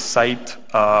specific site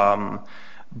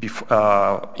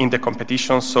in the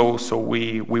competition, so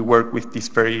we worked with these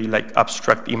very like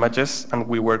abstract images, and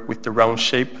we worked with the round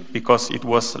shape because it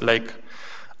was like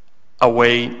a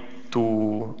way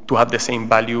to have the same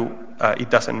value. It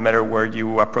doesn't matter where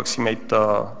you approximate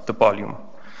the volume.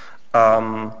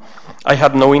 I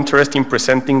had no interest in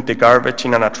presenting the garbage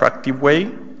in an attractive way.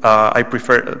 I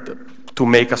prefer to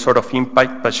make a sort of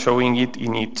impact by showing it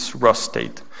in its raw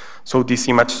state. So this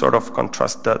image sort of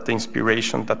contrasts the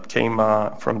inspiration that came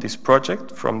from this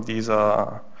project, from this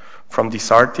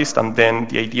artist, and then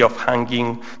the idea of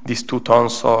hanging these 2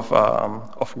 tons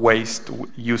of waste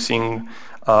using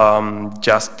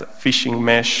just fishing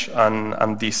mesh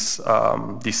and these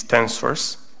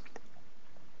tensors.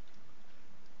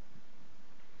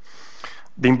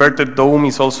 The inverted dome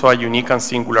is also a unique and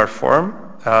singular form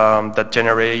that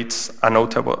generates a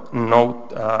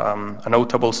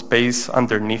notable space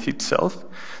underneath itself.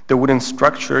 The wooden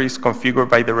structure is configured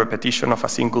by the repetition of a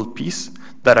single piece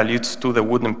that alludes to the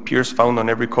wooden piers found on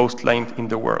every coastline in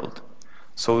the world.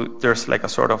 So there's like a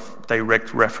sort of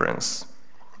direct reference.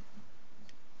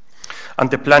 And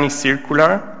the plan is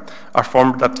circular, a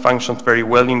form that functions very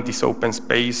well in this open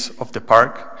space of the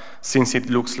park, since it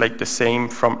looks like the same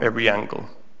from every angle.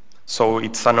 So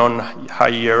it's a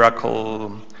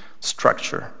non-hierarchical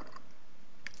structure.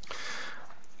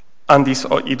 And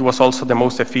it was also the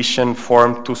most efficient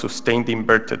form to sustain the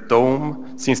inverted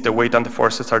dome, since the weight and the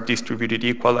forces are distributed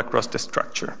equal across the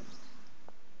structure.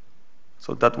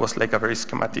 So that was like a very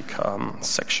schematic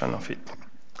section of it.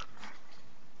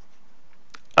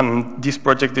 And this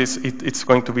project it's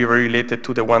going to be very related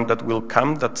to the one that will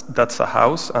come. That's a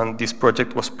house, and this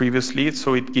project was previously,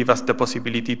 so it gave us the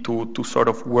possibility to sort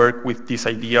of work with this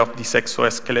idea of these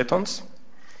exoskeletons.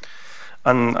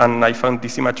 And I found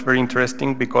this image very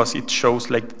interesting because it shows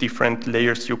like different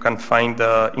layers you can find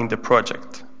in the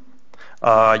project.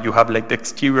 You have like the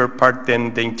exterior part,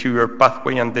 then the interior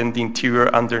pathway, and then the interior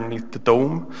underneath the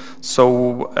dome.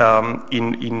 So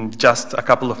in just a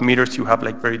couple of meters, you have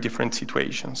like very different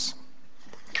situations.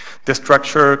 The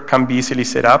structure can be easily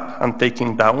set up and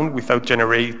taken down without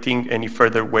generating any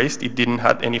further waste. It didn't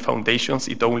have any foundations.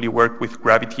 It only worked with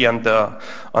gravity and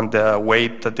the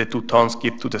weight that the 2 tons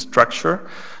give to the structure.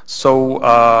 So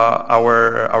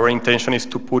our intention is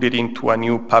to put it into a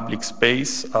new public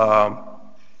space,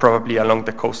 probably along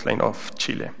the coastline of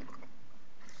Chile.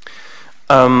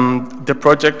 The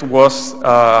project was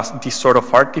this sort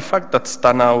of artifact that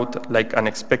stand out like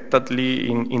unexpectedly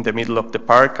in the middle of the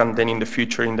park, and then in the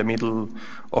future in the middle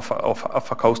of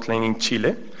a coastline in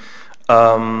Chile.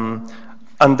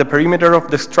 And the perimeter of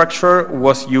the structure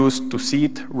was used to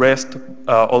sit, rest,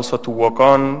 also to walk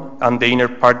on, and the inner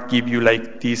part give you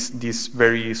like this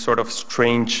very sort of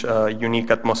strange,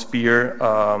 unique atmosphere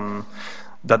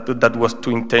that was to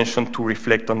intention to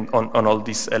reflect on all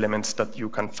these elements that you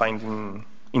can find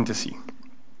in the sea.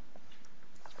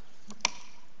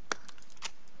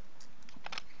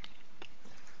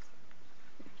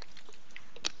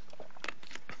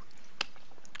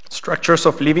 Structures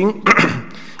of living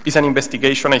is an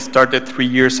investigation I started 3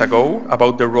 years ago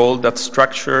about the role that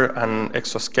structure and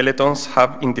exoskeletons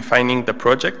have in defining the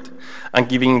project and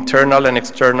giving internal and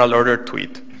external order to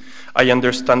it. I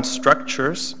understand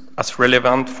structures as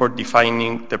relevant for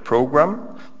defining the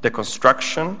program, the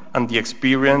construction, and the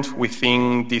experience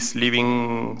within these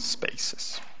living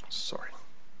spaces. Sorry.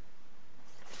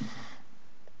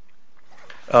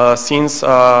 Since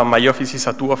my office is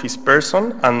a two-office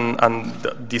person, and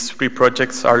these 3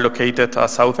 projects are located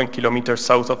 1,000 kilometers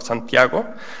south of Santiago,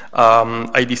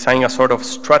 I designed a sort of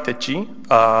strategy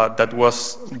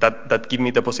that gave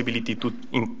me the possibility to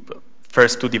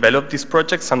first to develop these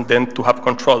projects and then to have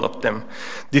control of them.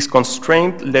 This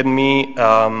constraint led me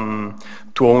to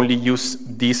only use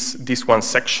this one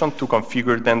section to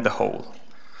configure then the whole.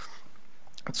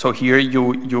 So here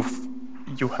you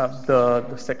have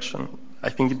the section. I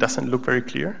think it doesn't look very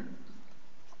clear.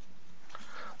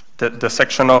 The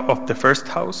section of the first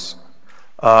house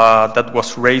that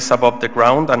was raised above the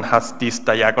ground and has these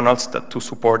diagonals to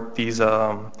support this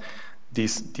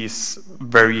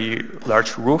very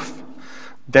large roof.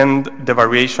 Then the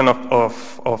variation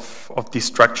of this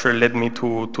structure led me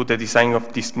to the design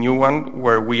of this new one,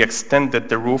 where we extended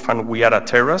the roof and we had a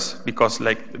terrace, because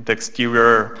like the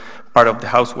exterior part of the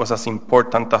house was as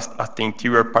important as the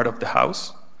interior part of the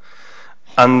house.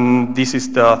 And this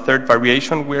is the third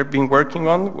variation we've been working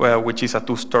on, which is a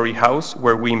 2-story house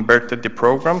where we inverted the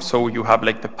program. So you have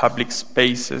like the public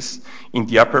spaces in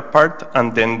the upper part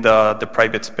and then the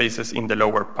private spaces in the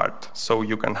lower part. So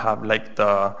you can have like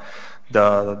the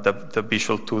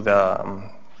visual to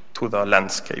the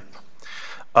landscape.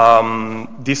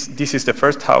 This is the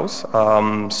first house.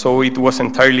 So it was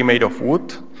entirely made of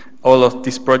wood. All of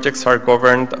these projects are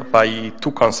governed by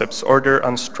 2 concepts, order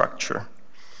and structure.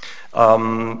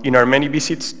 In our many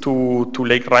visits to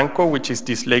Lake Ranco, which is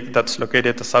this lake that's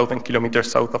located 1,000 kilometers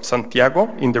south of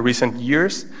Santiago, in the recent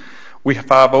years, we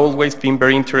have always been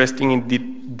very interested in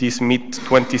this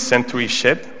mid-20th century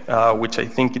shed, which I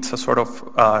think it's a sort of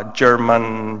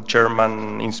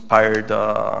German-inspired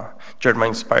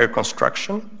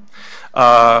construction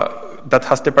that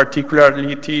has the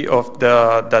particularity of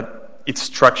that it's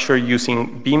structured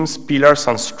using beams, pillars,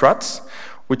 and struts,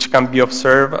 which can be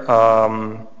observed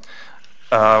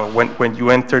when you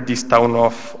enter this town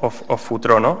of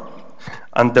Futrono.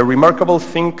 And the remarkable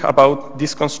thing about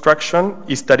this construction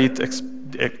is that it's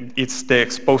the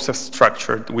exposed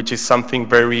structure, which is something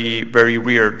very, very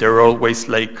rare. There are always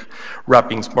like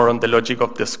wrappings, more on the logic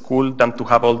of the school than to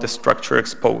have all the structure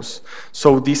exposed.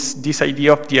 So this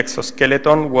idea of the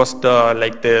exoskeleton was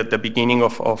the beginning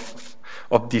of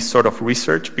this sort of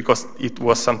research, because it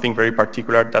was something very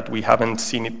particular that we haven't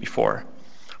seen it before.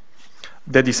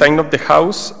 The design of the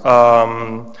house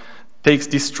takes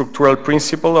this structural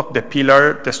principle of the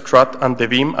pillar, the strut, and the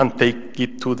beam, and take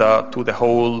it to the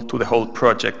whole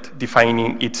project,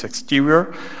 defining its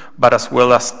exterior, but as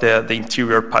well as the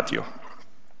interior patio.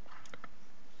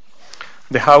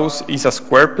 The house is a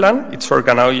square plan. It's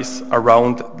organized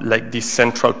around like this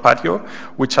central patio,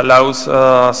 which allows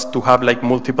us to have like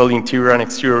multiple interior and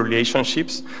exterior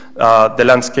relationships. The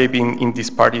landscape in this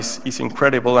part is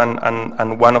incredible,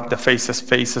 and one of the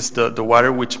faces the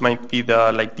water, which might be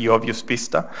the obvious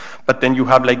vista. But then you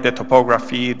have like the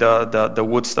topography, the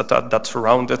woods that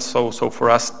surround it. So for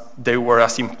us, they were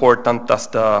as important as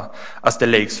the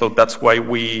lake. So that's why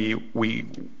we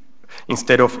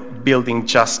instead of building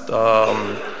just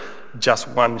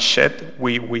one shed,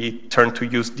 we turned to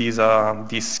use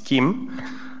this scheme.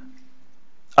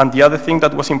 And the other thing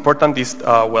that was important is,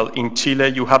 in Chile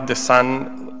you have the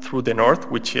sun through the north,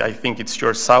 which I think it's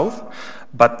your south,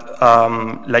 but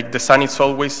like the sun is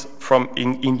always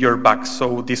in your back.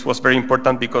 So this was very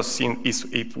important, because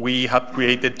if we had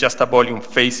created just a volume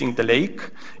facing the lake,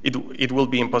 it will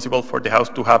be impossible for the house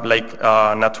to have like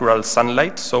natural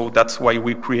sunlight. So that's why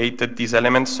we created these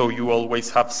elements, so you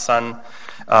always have sun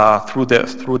through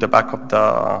the back of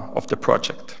the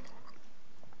project.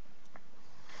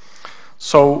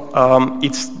 So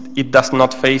it does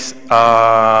not face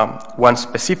one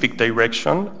specific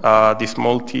direction. This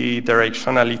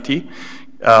multi-directionality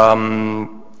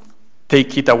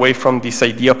take it away from this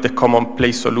idea of the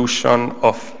commonplace solution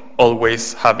of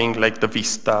always having like the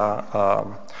vista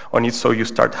on it. So you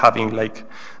start having like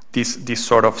this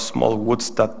sort of small woods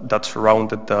that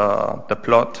surrounded the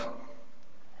plot.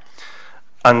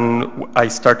 And we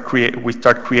start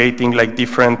creating like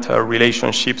different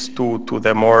relationships to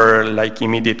the more like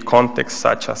immediate context,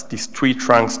 such as these tree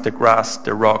trunks, the grass,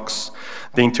 the rocks,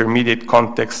 the intermediate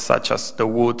context, such as the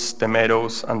woods, the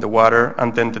meadows, and the water,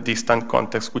 and then the distant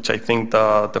context, which I think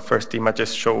the first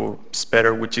images show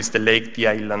better, which is the lake, the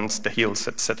islands, the hills,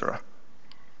 etc.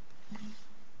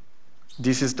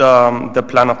 This is the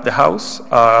plan of the house.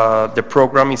 The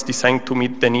program is designed to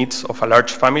meet the needs of a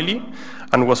large family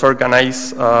and was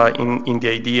organized in the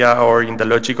idea or in the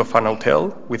logic of an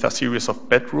hotel with a series of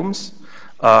bedrooms.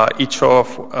 Each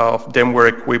of them were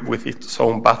equipped with its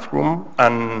own bathroom,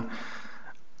 and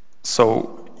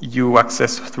so you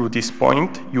access through this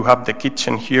point. You have the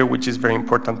kitchen here, which is very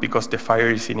important because the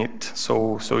fire is in it,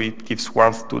 so it gives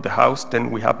warmth to the house. Then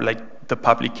we have like the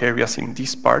public areas in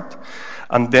this part,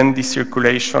 and then the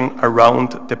circulation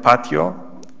around the patio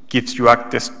gives you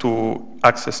access to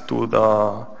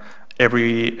the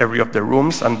every of the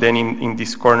rooms, and then in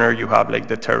this corner you have like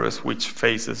the terrace, which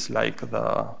faces like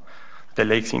the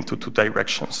lakes into two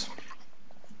directions.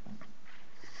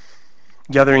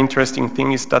 The other interesting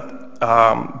thing is that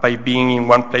by being in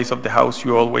one place of the house,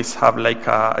 you always have like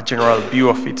a general view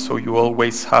of it, so you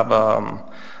always have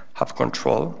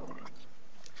control.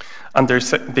 And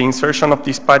the insertion of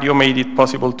this patio made it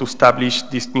possible to establish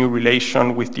this new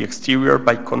relation with the exterior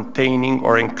by containing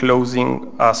or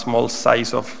enclosing a small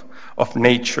size of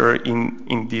nature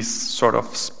in this sort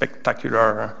of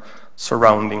spectacular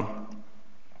surrounding.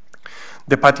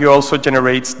 The patio also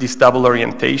generates this double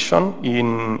orientation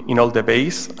in all the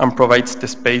bays and provides the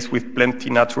space with plenty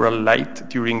natural light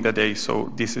during the day.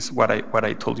 So this is what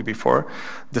I told you before.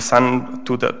 The sun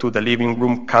to the living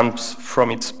room comes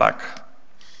from its back.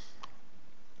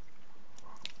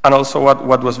 And also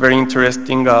what was very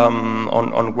interesting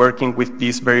on working with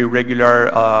these very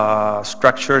regular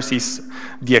structures is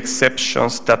the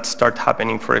exceptions that start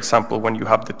happening. For example, when you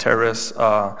have the terrace,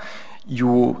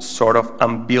 you sort of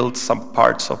unbuild some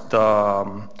parts of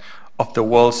the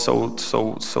wall,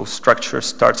 so structure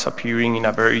starts appearing in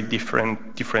a very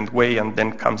different way, and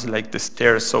then comes like the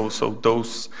stairs. So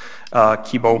those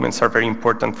key moments are very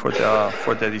important for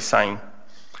the design.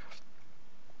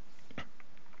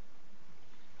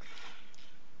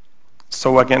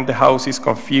 So again, the house is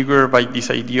configured by this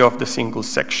idea of the single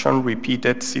section,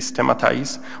 repeated,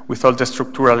 systematized, with all the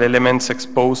structural elements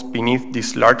exposed beneath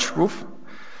this large roof.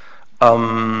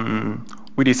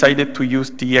 We decided to use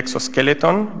the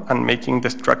exoskeleton and making the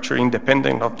structure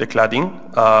independent of the cladding.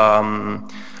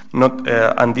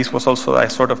 And this was also a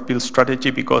sort of build strategy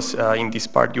because in this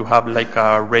part you have like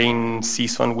a rain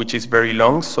season which is very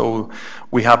long, so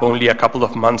we have only a couple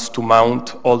of months to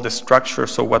mount all the structure.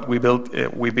 So what we built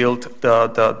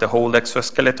the whole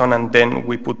exoskeleton, and then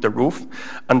we put the roof,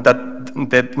 and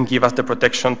that give us the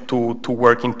protection to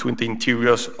work into the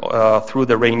interiors through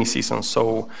the rainy season.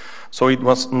 So it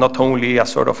was not only a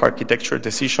sort of architecture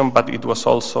decision, but it was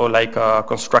also like a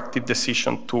constructive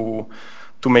decision to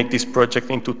make this project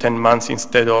into 10 months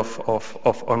instead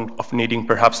of needing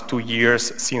perhaps 2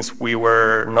 years, since we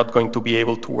were not going to be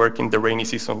able to work in the rainy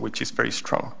season, which is very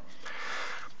strong.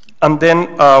 And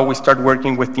then we start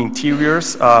working with the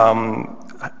interiors,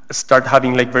 start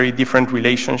having like very different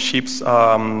relationships.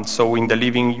 So in the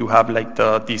living you have like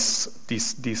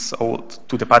this old,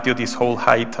 to the patio, this whole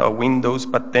height windows,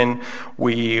 but then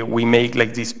we make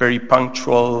like these very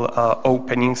punctual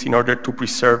openings in order to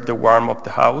preserve the warmth of the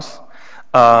house.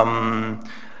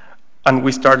 And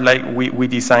we start like, we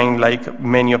design like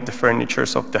many of the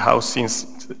furnitures of the house,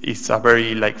 since it's a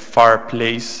very like far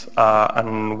place,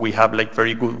 and we have like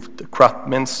very good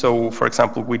craftsmen. So for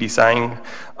example, we design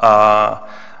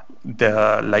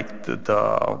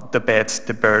the beds,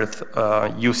 the berth,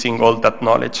 using all that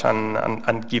knowledge,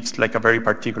 and gives like a very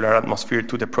particular atmosphere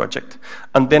to the project.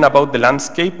 And then about the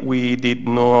landscape, we did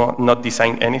not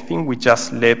design anything. We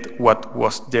just let what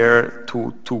was there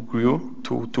to grow,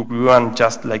 and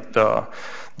just like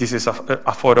this is a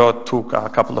photo took a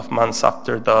couple of months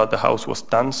after the house was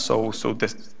done. So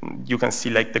you can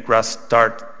see like the grass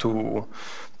start to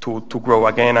grow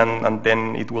again, and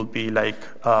then it will be like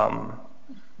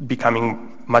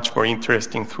becoming much more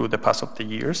interesting through the pass of the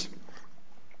years.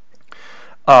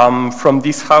 From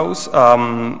this house,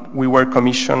 we were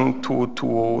commissioned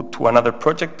to another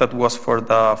project that was for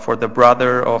the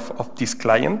brother of this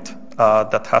client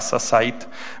that has a site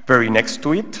very next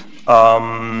to it.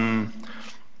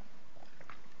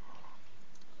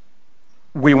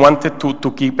 We wanted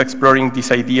to keep exploring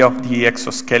this idea of the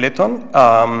exoskeleton,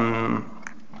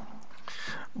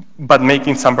 but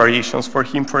making some variations for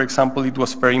him. For example, it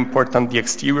was very important the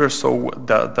exterior, so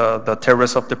the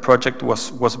terrace of the project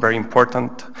was very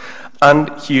important, and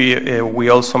we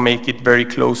also make it very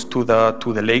close to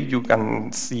the lake. You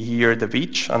can see here the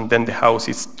beach, and then the house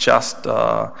is just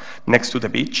next to the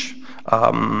beach.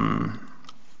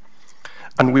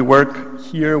 And we work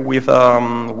here with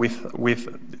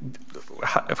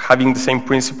having the same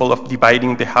principle of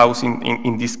dividing the house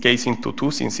in this case into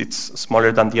two, since it's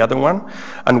smaller than the other one.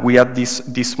 And we add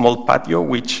this small patio,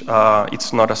 which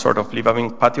it's not a sort of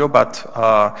living patio, but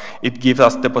it gives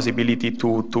us the possibility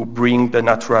to bring the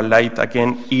natural light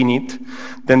again in it.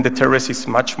 Then the terrace is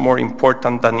much more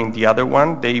important than in the other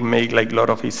one. They make like a lot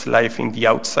of its life in the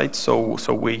outside, so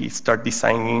we start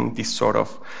designing this sort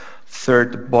of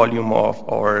third volume of,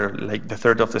 or like the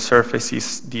third of the surface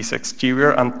is this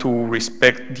exterior, and to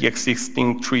respect the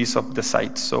existing trees of the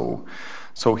site. So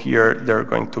here there are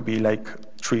going to be like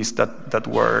trees that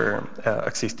were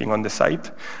existing on the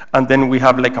site, and then we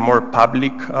have like a more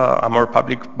public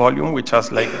volume, which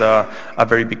has like a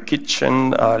very big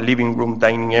kitchen, living room,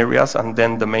 dining areas, and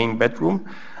then the main bedroom.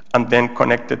 And then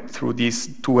connected through these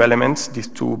two elements, these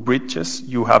two bridges,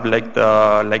 you have like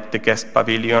the guest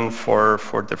pavilion for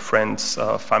the friends,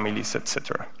 families,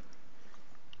 etc.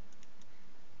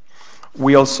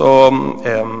 We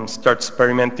also start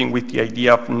experimenting with the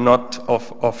idea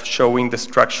of showing the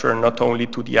structure not only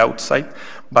to the outside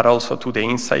but also to the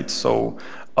inside. So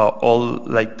all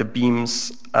like the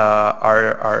beams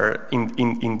are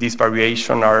in this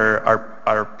variation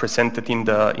are presented in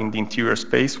the interior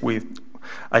space with.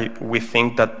 We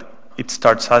think that it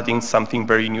starts adding something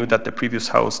very new that the previous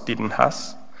house didn't have.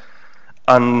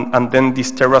 And then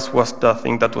this terrace was the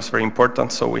thing that was very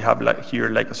important. So we have like here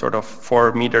like a sort of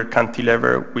 4-meter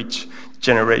cantilever, which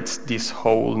generates this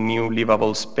whole new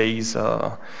livable space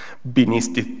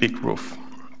beneath this big roof.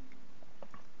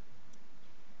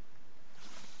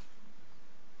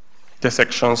 The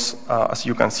sections, as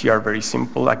you can see, are very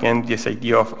simple. Again, this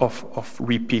idea of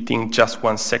repeating just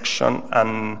one section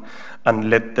and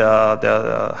let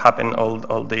the happen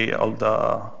all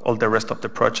the rest of the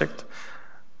project.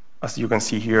 As you can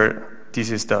see here,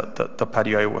 this is the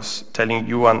patio I was telling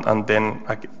you, and then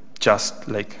just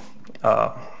like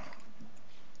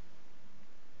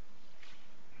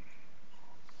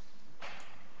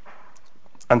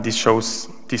and this shows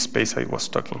this space I was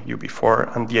talking to you before,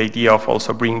 and the idea of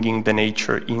also bringing the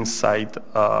nature inside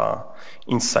the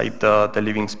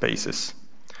living spaces.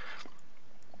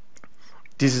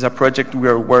 This is a project we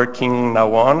are working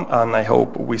now on, and I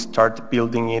hope we start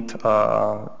building it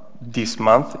this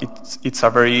month. It's a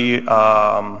very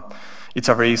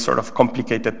sort of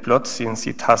complicated plot, since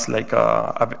it has like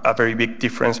a very big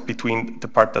difference between the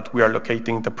part that we are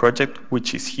locating the project,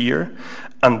 which is here,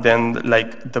 and then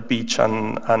like the beach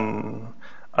and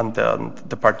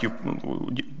the part you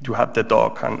have the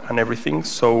dock and everything.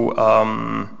 So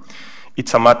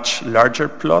it's a much larger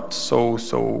plot. So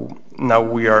now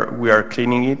we are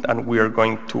cleaning it, and we are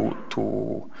going to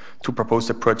propose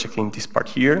the project in this part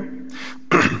here.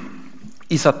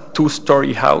 It's a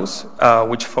 2-story house,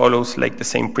 which follows like the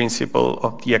same principle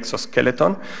of the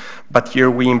exoskeleton, but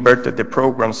here we inverted the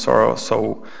programs,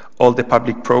 so all the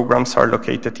public programs are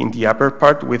located in the upper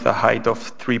part with a height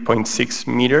of 3.6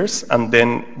 meters, and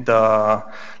then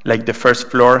the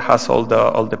first floor has all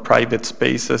the private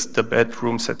spaces, the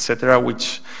bedrooms, etc.,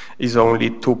 which is only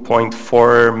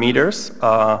 2.4 meters.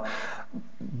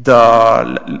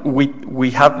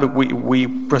 We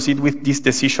proceed with this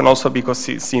decision also because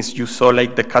since you saw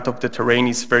like the cut of the terrain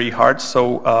is very hard,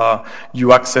 so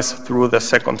you access through the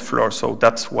second floor. So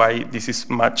that's why this is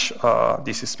much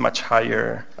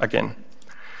higher again.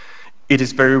 It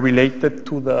is very related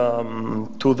to the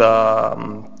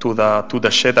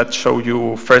shed that showed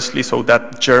you firstly. So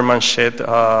that German shed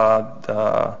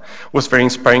was very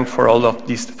inspiring for all of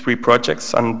these 3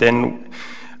 projects, and then.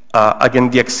 Again,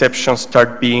 the exceptions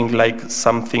start being like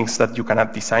some things that you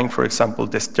cannot design. For example,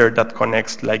 the stair that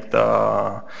connects like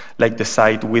the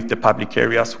site with the public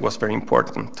areas was very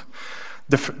important.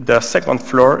 The second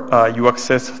floor you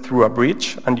access through a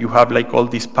bridge, and you have like all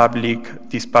these public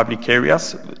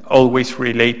areas, always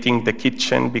relating the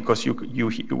kitchen, because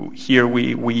here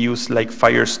we use like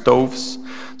fire stoves.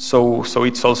 So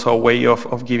it's also a way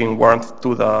of giving warmth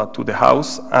to the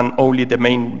house, and only the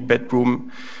main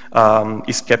bedroom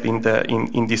is kept in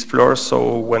this floor.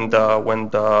 So when the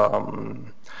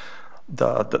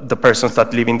persons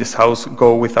that live in this house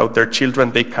go without their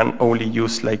children, they can only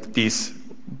use like this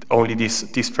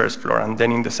first floor. And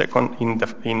then in the second, in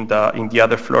the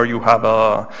other floor, you have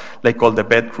like all the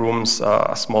bedrooms,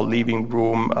 a small living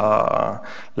room,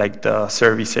 like the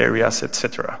service areas,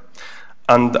 etc.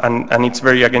 And it's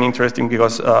very again interesting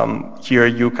because here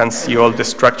you can see all the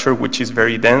structure, which is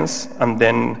very dense, and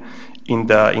then in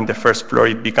the first floor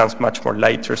it becomes much more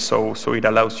lighter, so it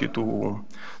allows you to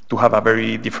have a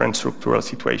very different structural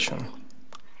situation.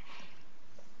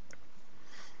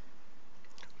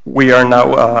 We are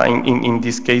now, in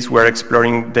this case, we're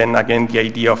exploring then again the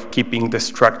idea of keeping the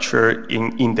structure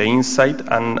in the inside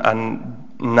and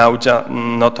now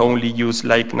not only use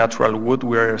like natural wood,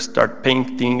 we're start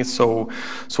painting. So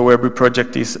every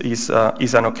project is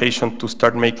an occasion to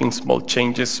start making small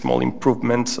changes, small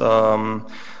improvements to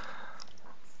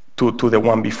the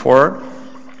one before.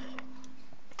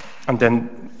 And then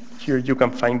here you can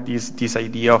find this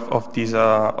idea of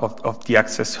the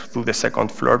access to the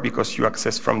second floor, because you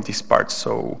access from this part.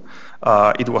 So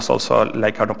it was also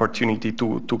like an opportunity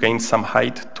to gain some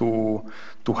height to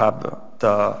have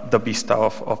the vista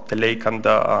of the lake and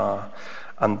the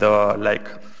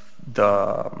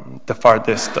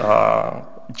farthest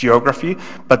geography.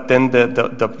 But then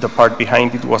the part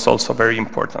behind it was also very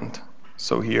important.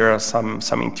 So here are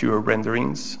some interior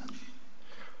renderings.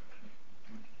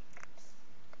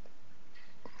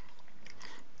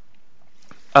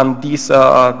 And this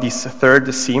third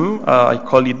theme, I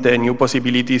call it the new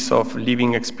possibilities of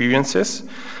living experiences.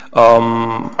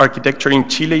 Architecture in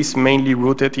Chile is mainly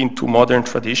rooted into modern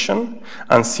tradition,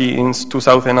 and since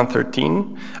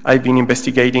 2013, I've been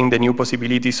investigating the new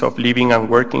possibilities of living and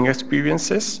working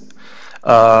experiences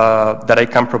that I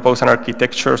can propose an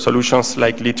architecture solutions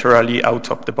like literally out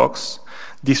of the box.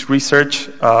 This research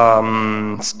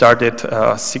started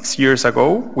 6 years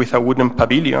ago with a wooden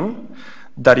pavilion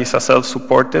that is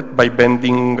self-supported by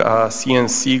bending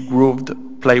CNC grooved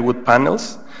plywood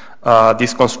panels.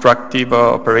 This constructive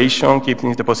operation gives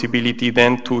me the possibility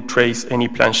then to trace any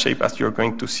plan shape, as you're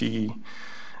going to see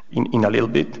in a little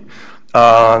bit.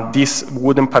 This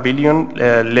wooden pavilion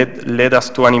led us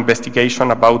to an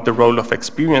investigation about the role of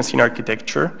experience in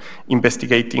architecture,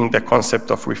 investigating the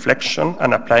concept of reflection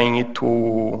and applying it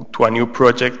to a new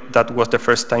project that was the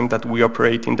first time that we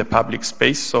operate in the public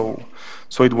space.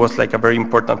 So it was like a very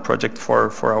important project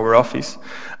for our office.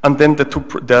 And then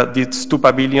these two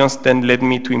pavilions then led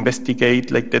me to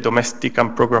investigate like the domestic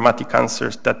and programmatic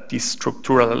answers that this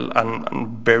structural and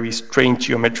very strange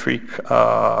geometric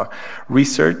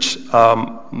research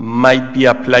might be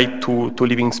applied to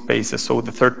living spaces. So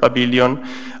the third pavilion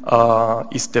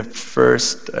is the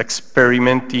first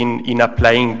experiment in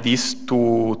applying this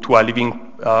to a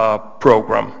living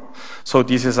program. So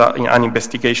this is an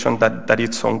investigation that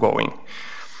is ongoing.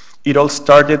 It all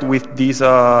started with this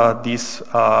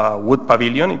wood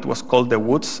pavilion. It was called the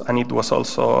Woods, and it was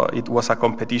a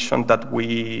competition that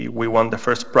we won the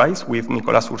first prize with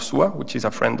Nicolas Ursua, which is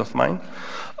a friend of mine.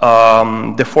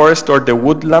 The forest or the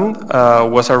woodland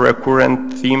was a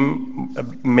recurrent theme,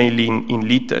 mainly in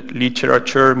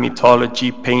literature,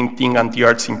 mythology, painting, and the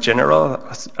arts in general,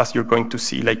 as you're going to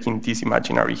see like in this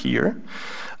imaginary here.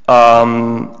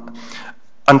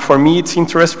 And for me, its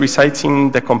interest resides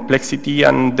in the complexity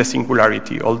and the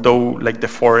singularity. Although, like the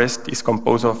forest is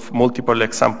composed of multiple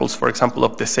examples, for example,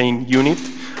 of the same unit,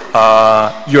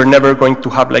 you're never going to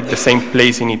have like the same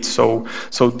place in it. So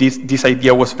this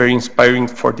idea was very inspiring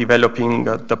for developing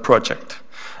the project.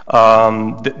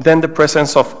 Then the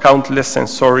presence of countless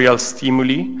sensorial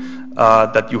stimuli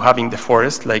that you have in the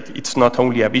forest, like it's not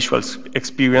only a visual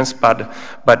experience, but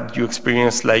you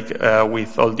experience like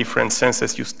with all different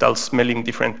senses, you start smelling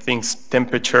different things,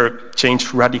 temperature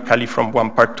change radically from one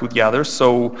part to the other.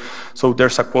 So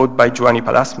there's a quote by Giovanni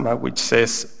Palasma which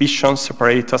says, "Vision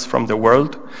separates us from the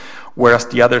world, whereas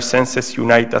the other senses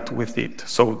unite us with it."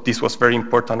 So this was very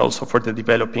important also for the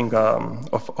developing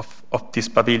of this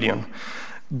pavilion.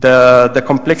 The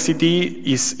complexity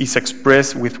is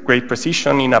expressed with great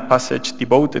precision in a passage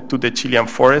devoted to the Chilean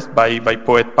forest by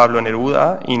poet Pablo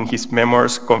Neruda in his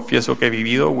memoirs Confieso que he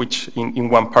vivido, which in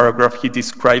one paragraph he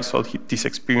describes all these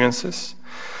experiences.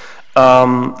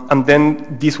 And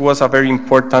then this was a very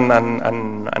important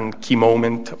and key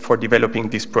moment for developing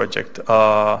this project.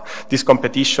 This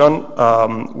competition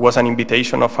was an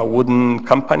invitation of a wooden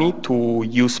company to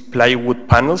use plywood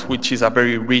panels, which is a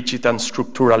very rigid and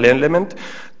structural element,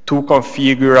 to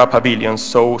configure a pavilion.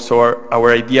 So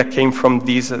our idea came from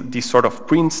these sort of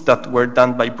prints that were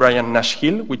done by Brian Nash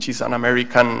Hill, which is an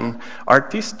American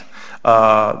artist.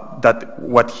 That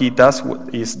what he does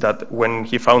is that when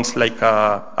he finds like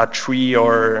a tree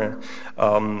or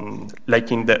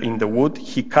like in the wood,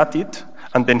 he cut it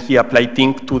and then he applied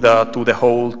ink to the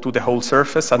whole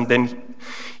surface, and then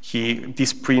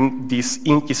this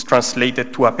ink is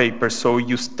translated to a paper. So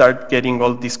you start getting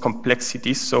all these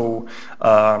complexities. So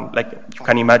like you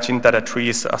can imagine that a tree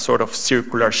is a sort of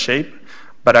circular shape,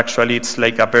 but actually it's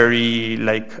like a very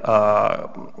like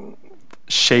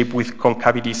shape with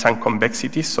concavities and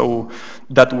convexities. So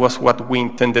that was what we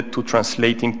intended to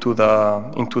translate into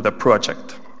the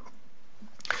project.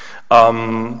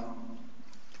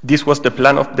 This was the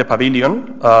plan of the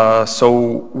pavilion,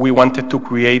 so we wanted to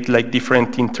create like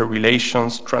different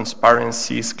interrelations,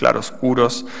 transparencies,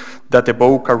 claroscuros, that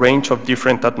evoke a range of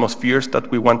different atmospheres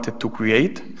that we wanted to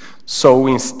create. So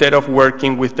instead of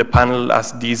working with the panel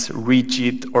as these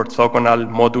rigid, orthogonal,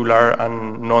 modular,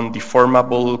 and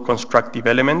non-deformable constructive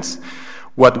elements,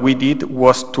 what we did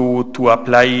was to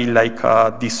apply like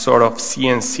these sort of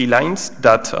CNC lines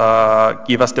that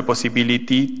give us the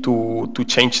possibility to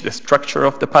change the structure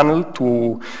of the panel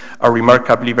to a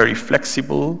remarkably very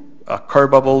flexible,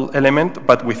 curvable element,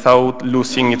 but without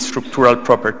losing its structural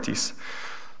properties.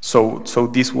 So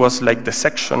this was like the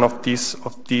section of this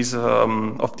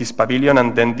pavilion,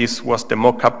 and then this was the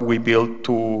mock-up we built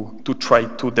to try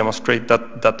to demonstrate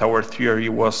that our theory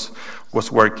was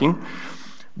working.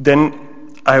 Then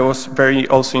I was very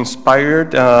also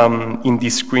inspired in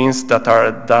these screens that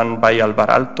are done by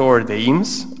Alvaralto or the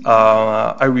IMSS.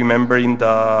 I remember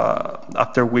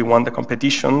after we won the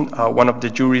competition, one of the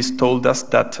juries told us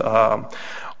that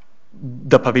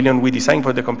the pavilion we designed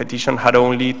for the competition had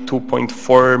only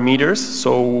 2.4 meters.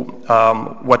 So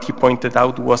what he pointed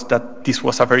out was that this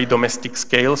was a very domestic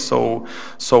scale. So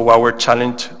our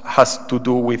challenge has to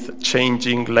do with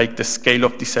changing like the scale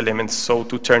of these elements. So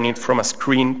to turn it from a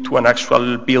screen to an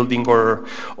actual building or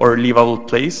livable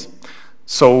place.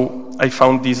 So I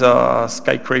found this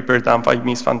skyscraper done by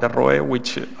Mies van der Rohe,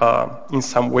 which in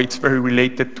some way it's very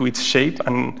related to its shape,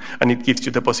 and it gives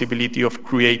you the possibility of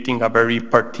creating a very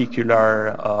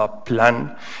particular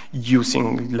plan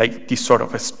using like this sort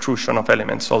of extrusion of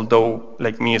elements, although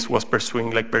like Mies was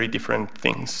pursuing like very different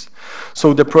things.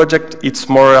 So the project, it's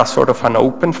more a sort of an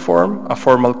open form, a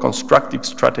formal constructive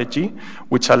strategy,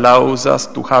 which allows us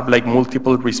to have like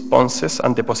multiple responses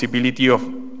and the possibility of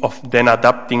then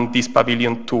adapting this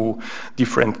pavilion to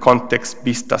different contexts,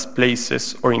 vistas,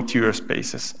 places, or interior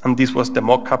spaces. And this was the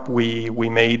mock-up we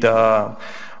made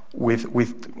with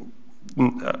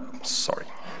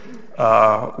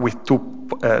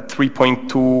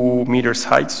 3.2 meters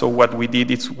height. So what we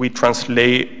did is we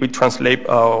translate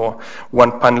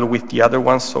one panel with the other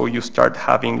one. So you start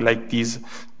having like these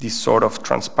sort of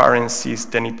transparencies,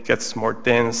 then it gets more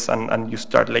dense, and you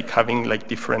start like having like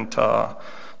different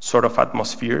sort of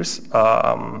atmospheres.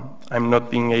 I'm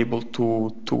not being able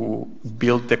to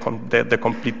build the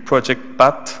complete project,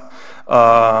 but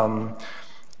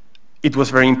it was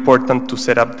very important to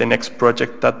set up the next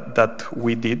project that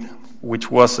we did, which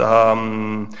was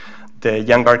the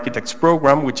Young Architects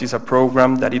Program, which is a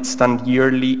program that it's done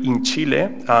yearly in Chile,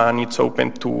 and it's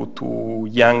open to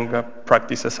young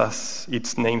practices, as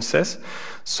its name says.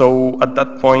 So at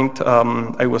that point,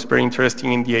 I was very interested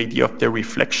in the idea of the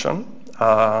reflection.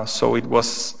 So it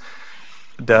was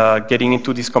getting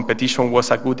into this competition was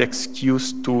a good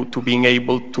excuse to being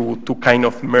able to kind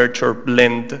of merge or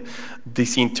blend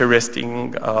this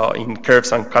interesting in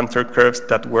curves and counter curves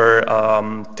that were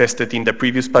tested in the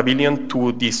previous pavilion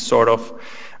to this sort of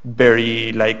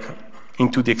very like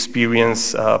into the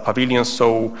experience pavilion.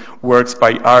 So works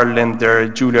by Arlender,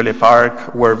 Julio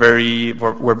Leparc were very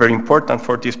important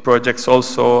for these projects.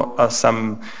 Also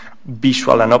some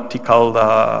visual and optical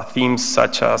themes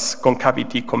such as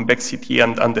concavity, convexity,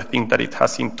 and the thing that it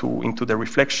has into the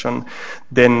reflection.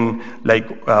 Then like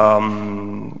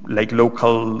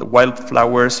local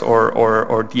wildflowers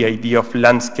or the idea of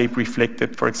landscape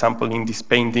reflected, for example, in these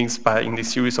paintings in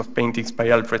this series of paintings by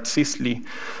Alfred Sisley,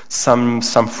 some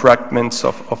fragments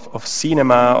of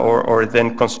cinema or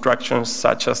then constructions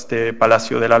such as the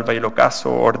Palacio del Alba y el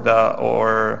Ocaso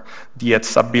or the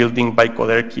ETSA building by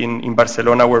Coderchi in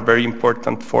Barcelona were very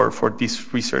important for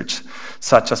this research,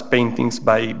 such as paintings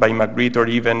by Magritte or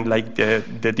even like the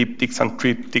diptychs and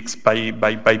triptychs by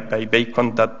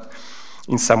Bacon that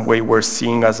in some way were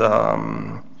seen as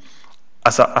a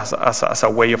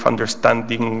way of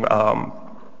understanding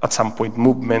at some point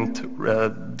movement,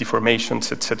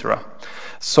 deformations, etc.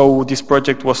 So this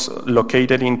project was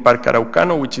located in Parque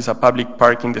Araucano, which is a public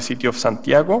park in the city of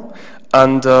Santiago,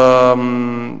 and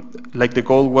like the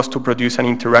goal was to produce an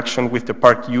interaction with the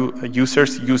park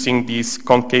users using these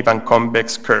concave and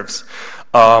convex curves.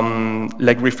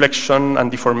 Like reflection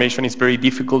and deformation is very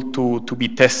difficult to be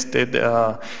tested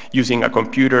using a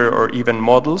computer or even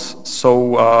models.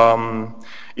 So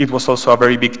it was also a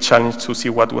very big challenge to see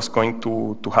what was going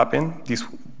to happen.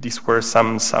 These were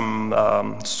some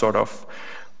sort of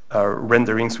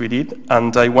renderings we did,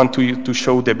 and I want to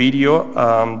show the video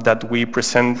that we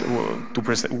present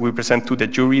to the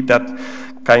jury that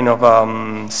kind of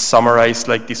summarize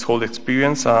like this whole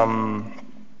experience.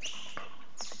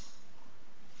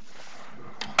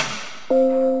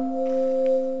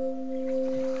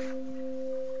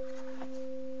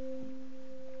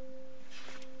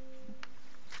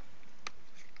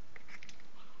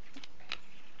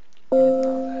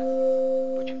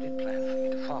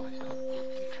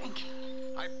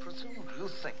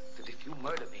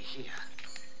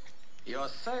 Your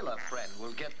sailor friend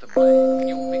will get the blame.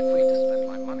 You'll be free to spend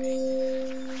my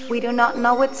money. We do not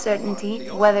know with certainty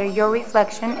whether your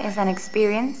reflection is an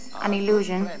experience, an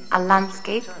illusion, a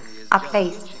landscape, a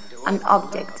place, an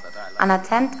object, an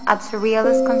attempt at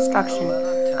surrealist construction,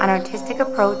 an artistic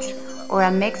approach, or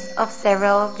a mix of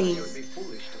several of these.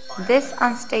 This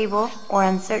unstable or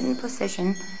uncertain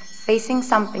position, facing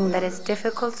something that is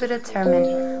difficult to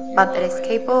determine, but that is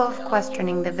capable of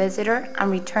questioning the visitor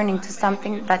and returning to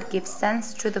something that gives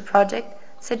sense to the project,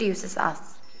 seduces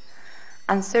us.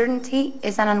 Uncertainty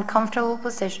is an uncomfortable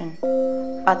position,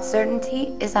 but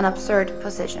certainty is an absurd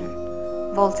position.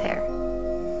 Voltaire.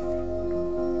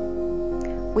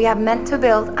 We have meant to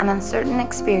build an uncertain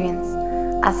experience,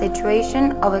 a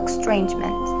situation of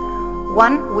estrangement,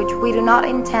 one which we do not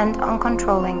intend on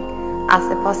controlling, as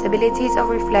the possibilities of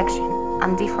reflection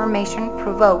and deformation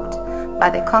provoked by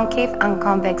the concave and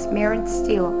convex mirrored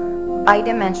steel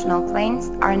bidimensional planes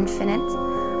are infinite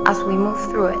as we move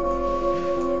through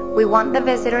it. We want the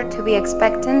visitor to be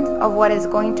expectant of what is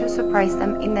going to surprise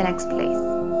them in the next place.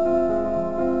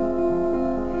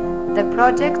 The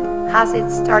project has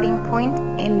its starting point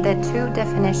in the two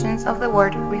definitions of the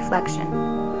word reflection.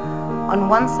 On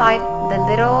one side, the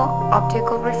literal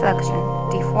optical reflection,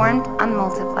 deformed and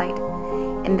multiplied,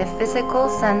 in the physical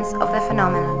sense of the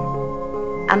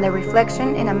phenomenon, and the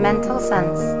reflection in a mental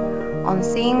sense, on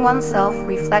seeing oneself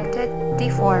reflected,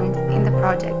 deformed in the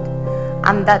project,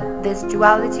 and that this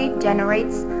duality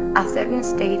generates a certain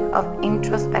state of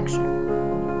introspection.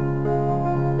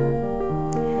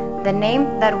 The name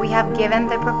that we have given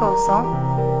the proposal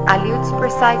alludes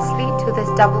precisely to this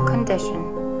double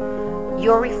condition.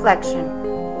 Your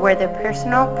reflection, where the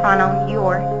personal pronoun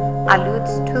your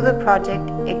alludes to the project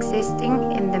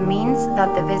existing in the means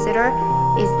that the visitor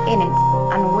is in it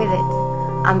and with it,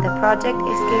 and the project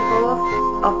is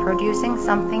capable of producing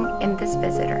something in this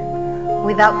visitor.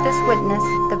 Without this witness,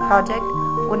 the project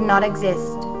would not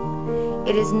exist.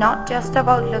 It is not just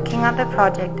about looking at the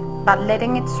project, but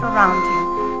letting it surround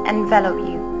you, envelop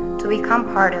you, to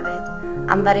become part of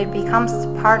it, and that it becomes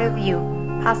part of you,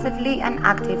 passively and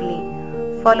actively,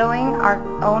 following our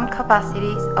own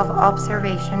capacities of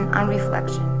observation and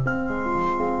reflection.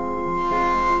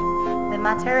 The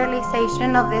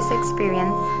materialization of this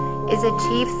experience is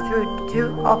achieved through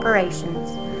two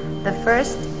operations. The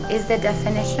first is the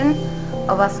definition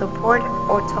of a support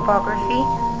or topography,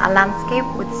 a landscape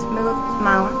with smooth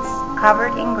mounds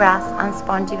covered in grass and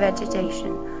spongy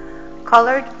vegetation,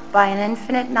 colored by an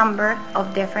infinite number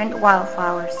of different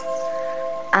wildflowers,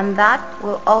 and that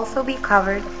will also be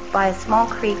covered by a small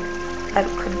creek that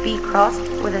could be crossed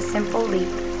with a simple leap.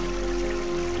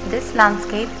 This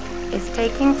landscape is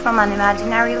taken from an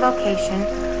imaginary location,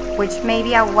 which may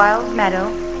be a wild meadow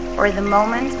or the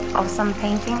moment of some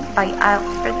painting by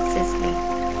Alfred Sisley.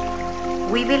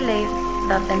 We believe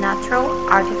that the natural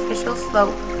artificial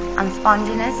slope and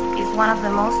sponginess is one of the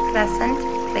most pleasant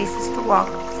places to walk,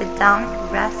 sit down,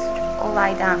 rest, or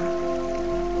lie down.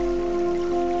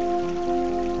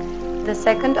 The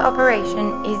second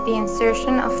operation is the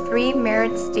insertion of three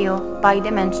mirrored steel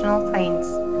bidimensional planes,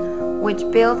 which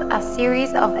build a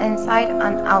series of inside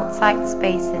and outside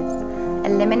spaces,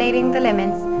 eliminating the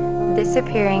limits,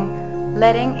 disappearing,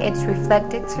 letting its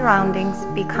reflected surroundings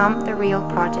become the real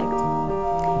project.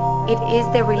 It is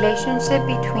the relationship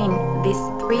between these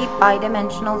three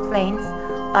bidimensional planes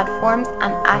that forms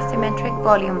an asymmetric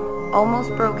volume almost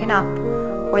broken up,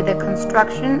 where the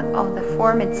construction of the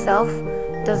form itself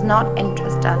does not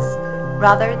interest us,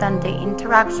 rather than the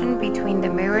interaction between the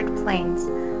mirrored planes,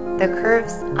 the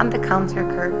curves and the counter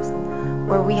curves,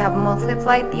 where we have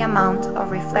multiplied the amount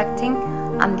of reflecting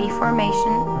and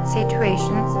deformation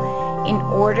situations in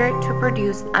order to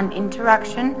produce an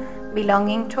interaction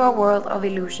belonging to a world of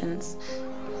illusions.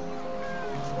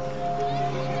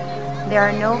 There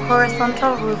are no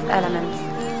horizontal roof elements.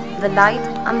 The light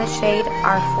and the shade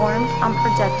are formed and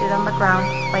projected on the ground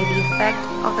by the effect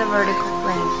of the vertical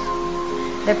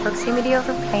plane. The proximity of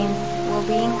the planes will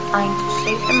be inclined to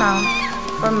shade the mount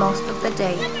for most of the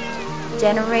day,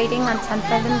 generating a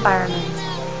temperate environment,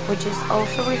 which is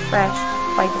also refreshed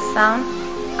by the sound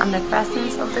and the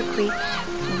presence of the creek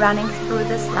running through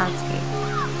this landscape.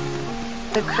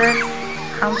 The curves,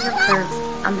 counter curves,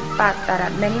 and the fact that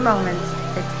at many moments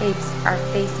the tapes are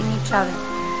facing each other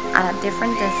and at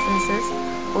different distances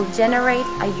will generate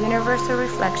a universe of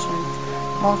reflections,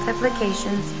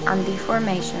 multiplications, and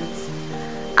deformations,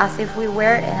 as if we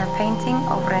were in a painting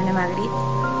of René Magritte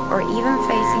or even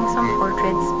facing some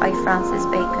portraits by Francis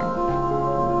Bacon.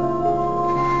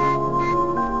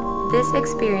 This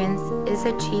experience is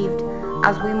achieved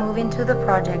as we move into the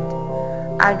project.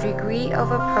 Our degree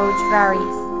of approach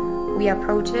varies. We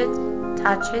approach it,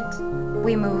 touch it,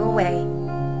 we move away.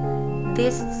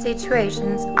 These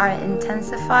situations are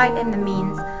intensified in the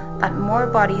means that more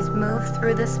bodies move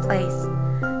through this place,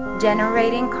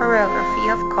 generating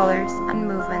choreography of colors and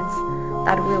movements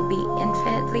that will be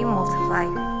infinitely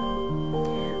multiplied.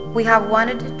 We have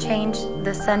wanted to change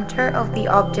the center of the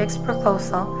object's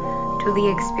proposal to the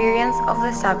experience of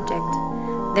the subject,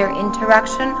 their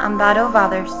interaction and that of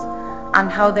others, and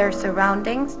how their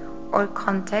surroundings or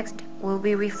context will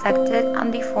be reflected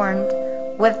and deformed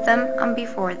with them and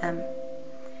before them.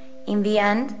 In the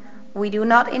end, we do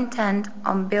not intend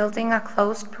on building a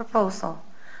closed proposal,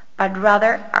 but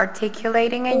rather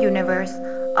articulating a universe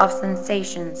of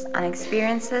sensations and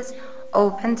experiences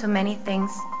open to many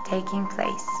things taking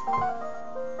place.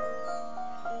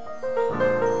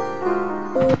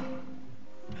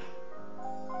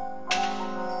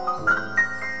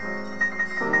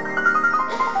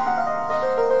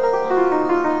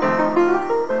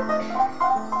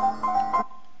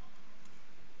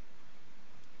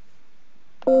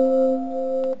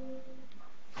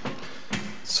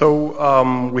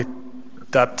 So with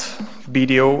that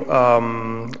video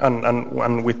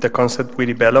and with the concept we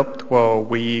developed, well,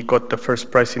 we got the first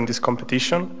prize in this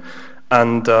competition,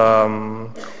 and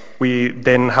we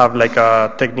then have like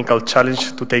a technical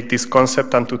challenge to take this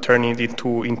concept and to turn it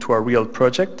into a real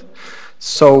project.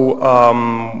 So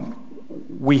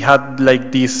we had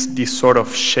like this sort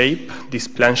of shape, this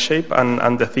plan shape,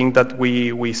 and the thing that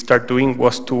we start doing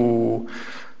was to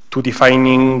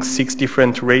defining 6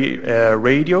 different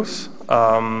radios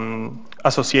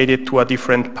associated to a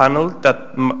different panel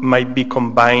that might be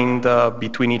combined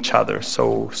between each other.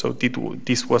 So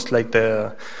this was like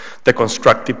the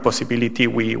constructive possibility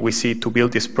we see to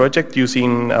build this project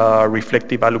using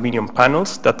reflective aluminum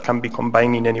panels that can be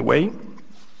combined in any way.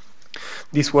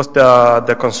 This was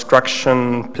the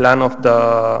construction plan of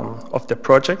the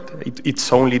project.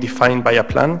 It's only defined by a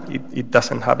plan. It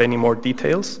doesn't have any more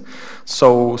details.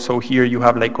 So here you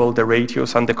have like all the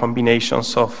radios and the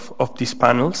combinations of these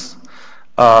panels.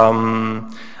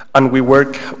 And we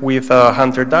work with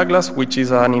Hunter Douglas, which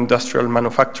is an industrial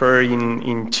manufacturer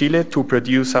in Chile, to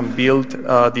produce and build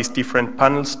these different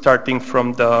panels, starting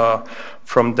from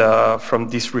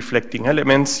these reflecting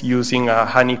elements, using a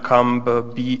honeycomb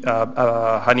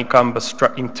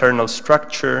internal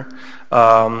structure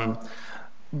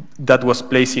that was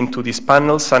placed into these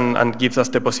panels and gives us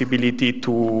the possibility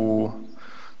to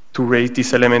raise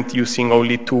this element using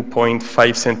only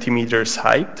 2.5 centimeters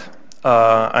height.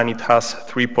 And it has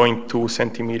 3.2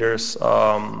 centimeters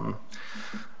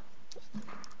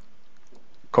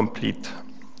complete.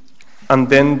 And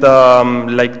then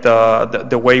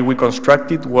the way we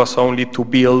constructed was only to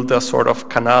build a sort of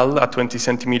canal, a 20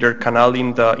 centimeter canal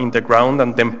in the ground,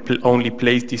 and then only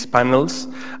place these panels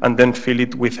and then fill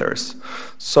it with earth.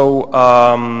 So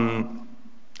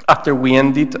after we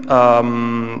ended,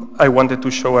 I wanted to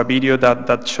show a video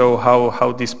that show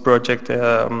how this project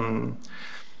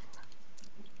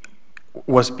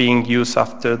was being used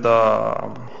after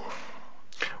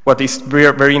what is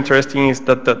very, very interesting is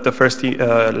that the first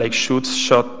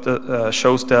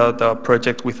shows the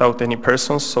project without any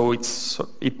persons, so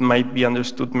it might be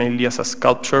understood mainly as a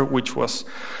sculpture, which was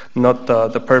not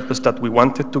the purpose that we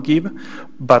wanted to give.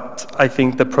 But I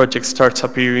think the project starts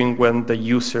appearing when the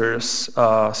users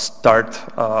start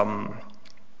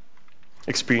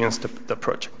experience the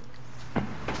project.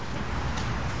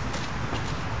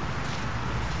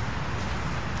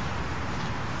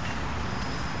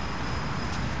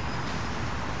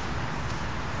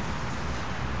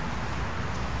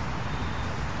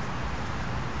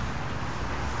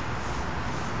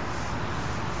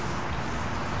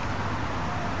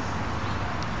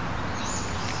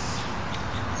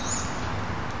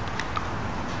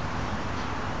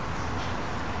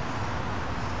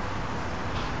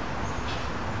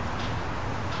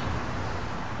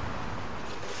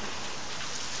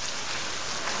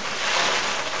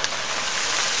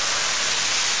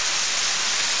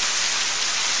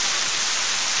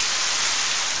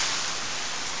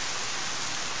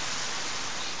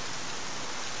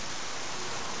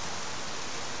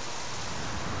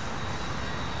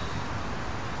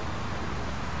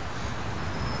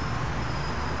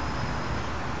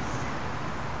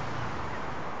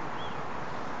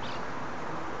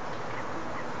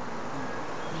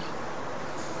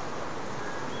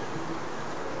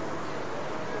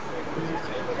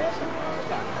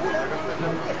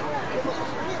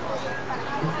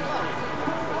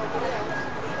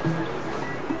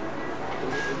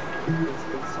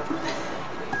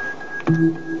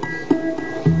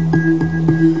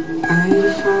 I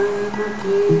find a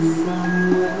place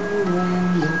somewhere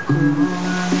in the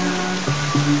corner.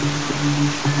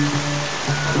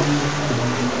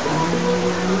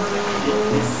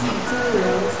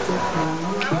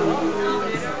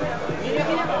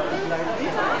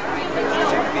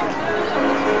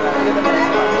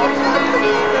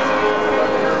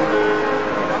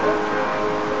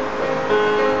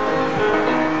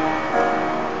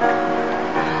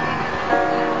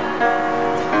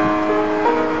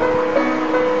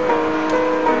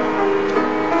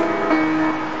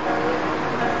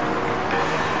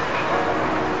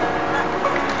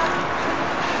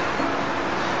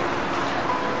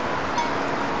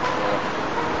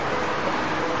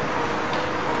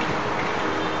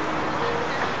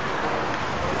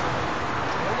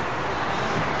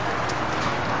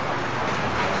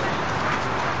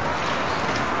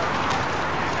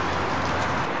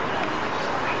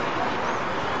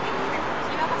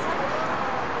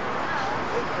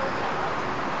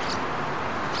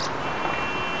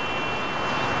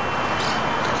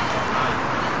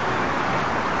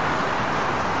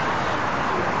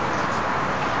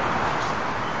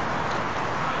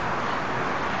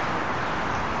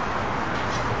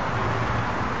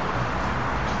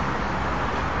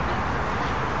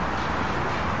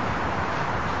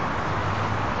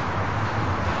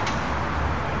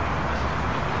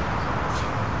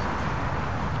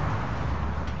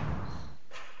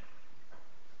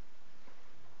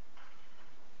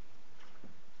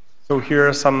 So here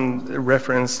are some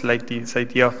reference, like this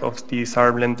idea of these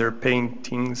Arblender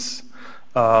paintings,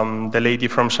 the lady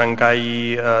from Shanghai,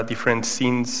 different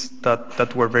scenes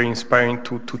that were very inspiring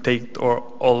to take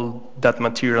all that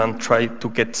material and try to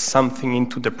get something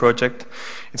into the project.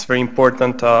 It's very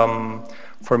important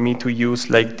for me to use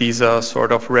like this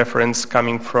sort of reference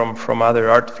coming from other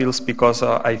art fields, because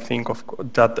I think of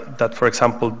that for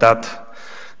example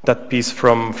that piece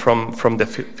from the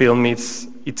film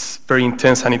it's very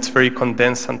intense and it's very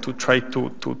condensed, and to try to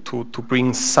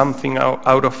bring something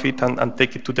out of it and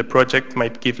take it to the project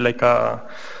might give like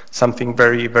something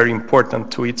very, very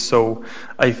important to it. So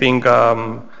I think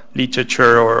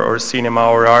literature or cinema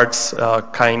or arts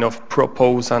kind of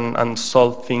propose and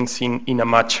solve things in a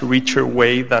much richer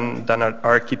way than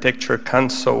architecture can.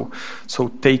 So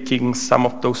taking some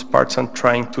of those parts and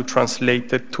trying to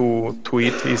translate it to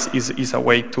it is a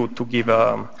way to give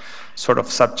sort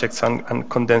of subjects and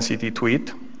condensity to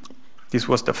it. This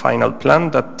was the final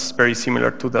plan. That's very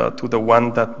similar to the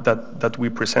one that we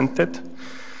presented.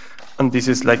 And this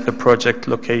is like the project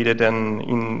located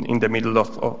in the middle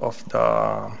of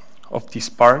this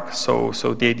park. So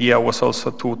the idea was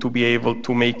also to be able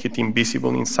to make it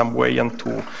invisible in some way and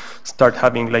to start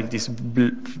having like this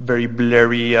very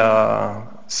blurry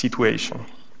situation.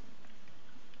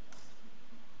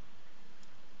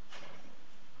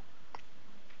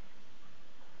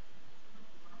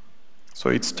 So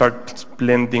it starts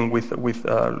blending with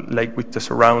the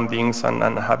surroundings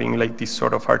and having like this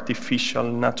sort of artificial,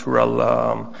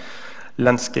 natural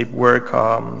landscape work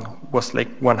was like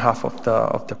one half of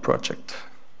the project.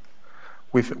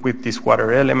 With these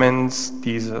water elements,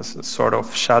 these sort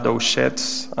of shadow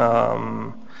sheds,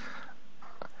 and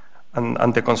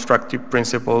the constructive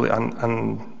principle,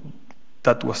 and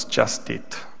that was just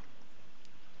it.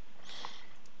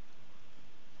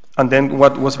 And then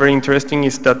what was very interesting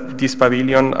is that this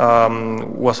pavilion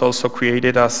was also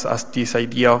created as this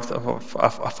idea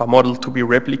of a model to be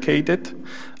replicated,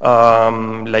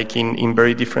 like in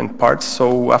very different parts.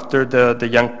 So after the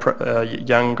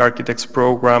Young Architects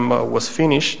program was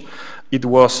finished, it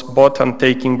was bought and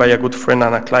taken by a good friend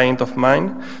and a client of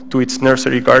mine to its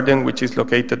nursery garden, which is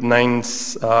located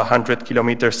 900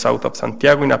 kilometers south of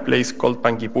Santiago in a place called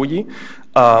Panguipulli.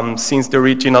 Since the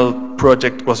original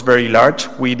project was very large,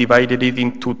 we divided it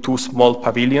into two small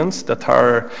pavilions that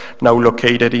are now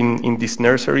located in this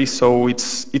nursery. So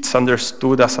it's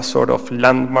understood as a sort of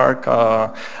landmark,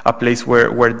 a place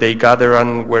where they gather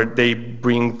and where they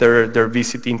bring their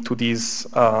visit into this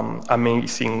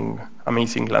amazing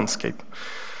landscape.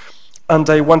 And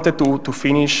I wanted to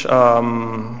finish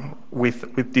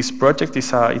with this project.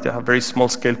 It's a very small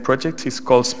scale project. It's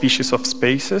called Species of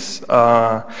Spaces,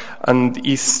 and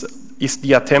is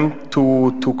the attempt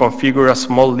to configure a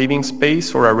small living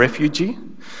space or a refugee,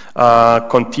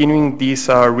 continuing this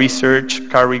research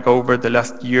carried over the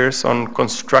last years on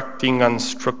constructing and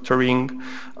structuring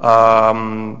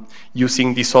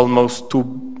using these almost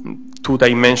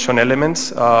two-dimension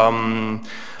elements.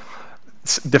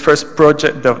 The first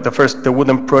project, the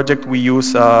wooden project, we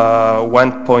use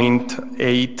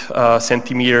 1.8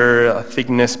 centimeter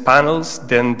thickness panels.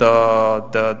 Then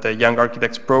the Young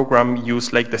Architects program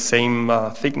used like the same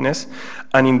thickness.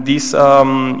 And in this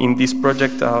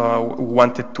project, we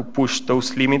wanted to push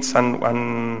those limits,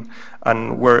 and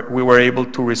we were able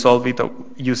to resolve it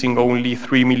using only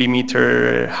 3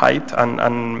 millimeter height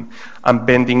and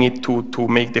bending it to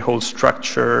make the whole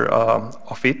structure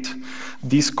of it.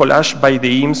 This collage by the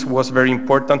Eames was very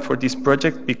important for this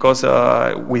project because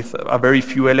with a very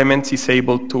few elements is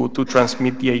able to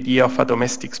transmit the idea of a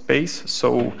domestic space.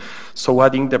 So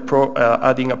adding a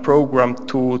program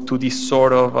to this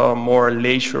sort of more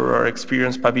leisure or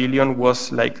experience pavilion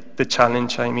was like the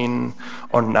challenge I'm in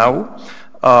on now.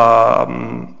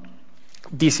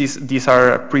 These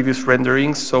are previous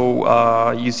renderings,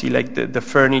 so you see like the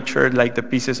furniture, like the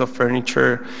pieces of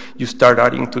furniture you start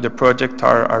adding to the project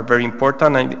are very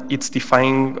important, and it's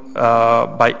defined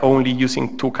by only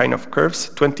using two kind of curves,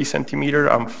 20 centimeter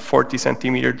and 40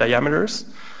 centimeter diameters,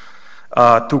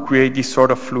 to create this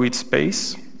sort of fluid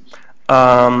space.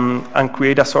 And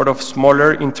create a sort of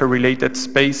smaller interrelated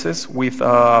spaces with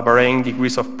varying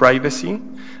degrees of privacy.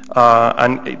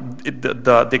 And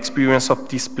the experience of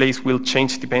this place will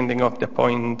change depending on the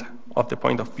point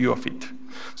of view of it.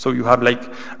 So you have like,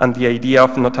 and the idea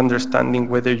of not understanding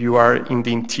whether you are in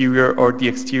the interior or the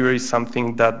exterior is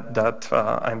something that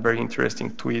I'm very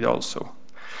interested to it also.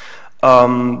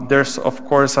 There's of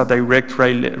course a direct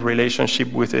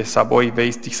relationship with the Savoy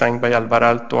vase designed by Alvar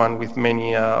Aalto and with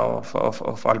many of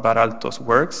Alvar Aalto's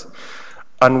works.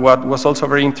 And what was also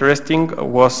very interesting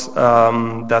was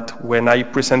that when I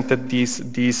presented this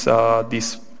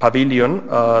pavilion,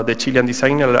 the Chilean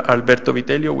designer Alberto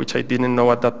Vitelio, which I didn't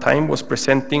know at that time, was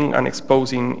presenting and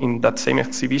exposing in that same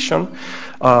exhibition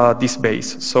this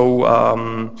base. So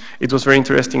it was very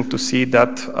interesting to see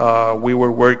that we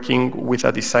were working with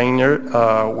a designer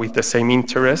with the same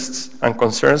interests and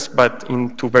concerns, but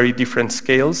into very different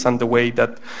scales. And the way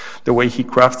he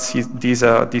crafts this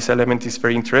element is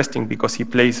very interesting, because he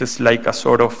places like a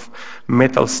sort of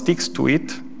metal sticks to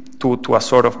it, to a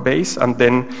sort of base, and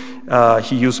then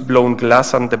he used blown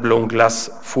glass, and the blown glass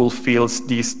fulfills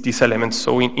these elements.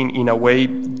 So in a way,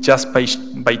 just by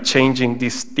changing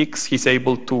these sticks, he's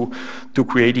able to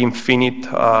create infinite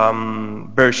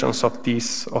versions of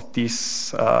this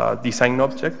design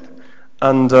object.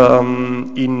 And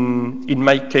in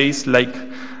my case, like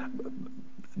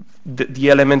the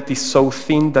element is so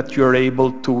thin that you're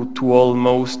able to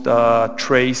almost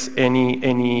trace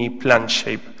any plan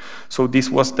shape. So this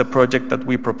was the project that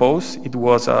we proposed. It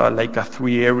was like a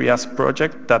 3 areas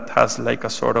project that has like a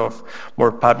sort of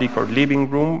more public or living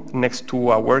room next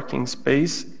to a working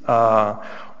space.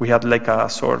 We had like a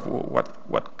sort of what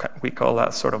we call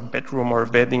a sort of bedroom or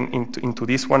bedding into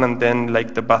this one, and then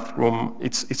like the bathroom,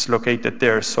 it's located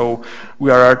there. So we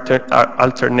are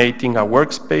alternating a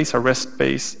workspace, a rest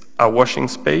space, a washing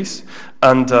space,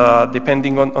 and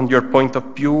depending on your point of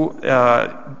view,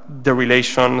 the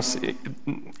relations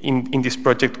in this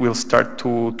project will start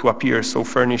to appear. So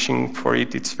furnishing for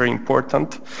it's very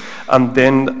important. And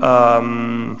then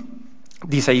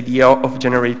this idea of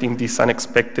generating these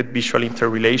unexpected visual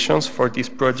interrelations for this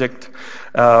project,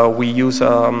 we use,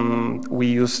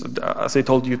 as I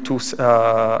told you,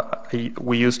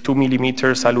 we use 2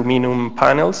 millimeters aluminum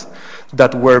panels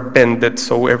that were bended.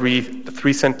 So every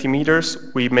 3 centimeters,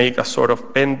 we make a sort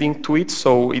of bending to it.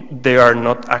 So they are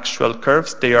not actual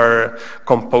curves; they are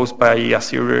composed by a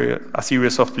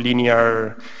series of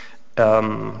linear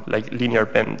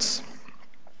bends.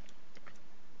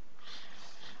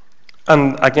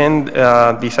 And again,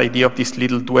 this idea of this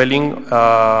little dwelling,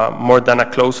 more than a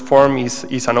closed form,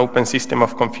 is an open system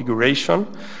of configuration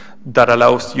that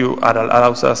allows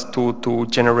us to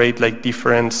generate like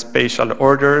different spatial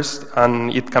orders,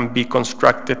 and it can be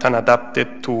constructed and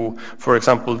adapted to, for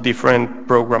example, different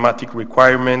programmatic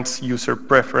requirements, user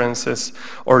preferences,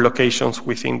 or locations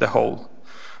within the whole.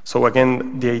 So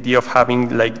again, the idea of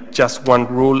having like just one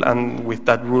rule, and with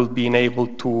that rule being able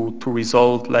to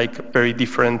resolve like very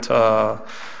different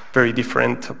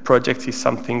projects is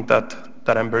something that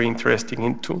I'm very interested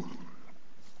into.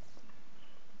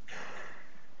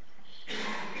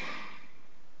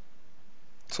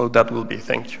 So that will be,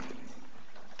 thank you.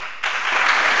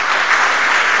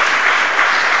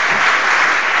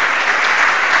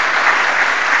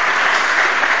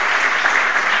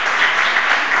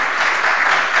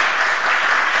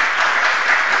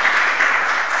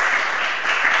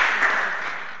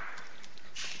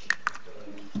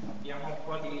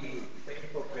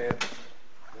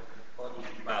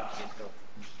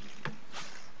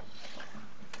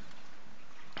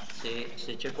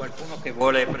 Se c'è qualcuno che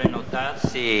vuole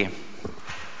prenotarsi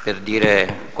per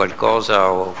dire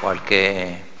qualcosa o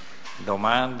qualche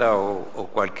domanda o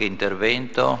qualche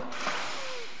intervento,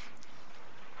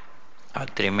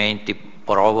 altrimenti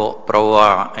provo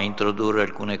a introdurre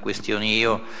alcune questioni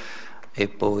io e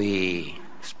poi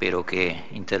spero che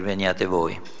interveniate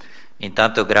voi.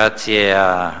 Intanto grazie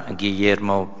a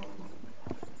Guillermo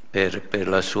per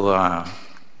la sua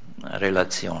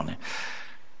relazione.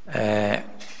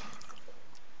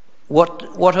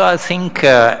 What I think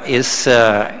is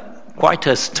quite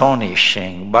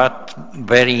astonishing but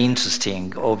very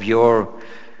interesting of your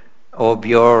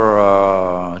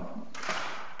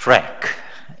track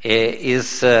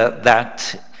is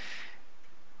that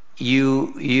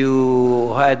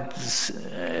you had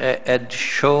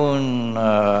shown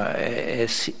a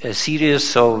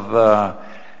series of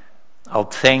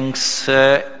things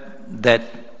that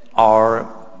are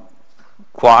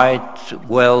quite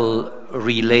well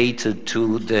related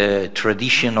to the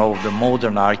tradition of the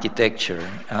modern architecture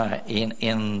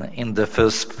in the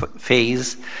first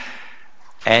phase,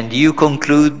 and you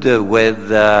conclude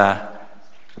with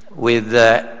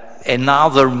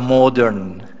another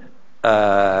modern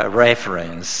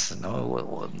reference,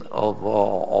 of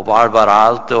Alvar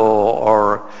Aalto,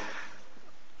 or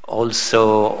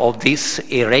also of this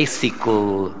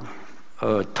heretical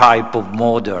type of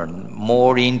modern,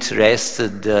 more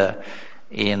interested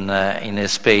in a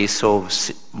space of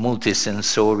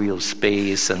multisensorial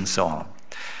space and so on.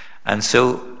 And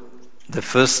so the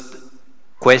first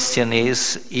question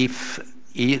is if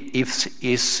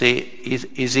is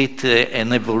it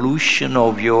an evolution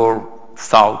of your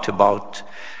thought about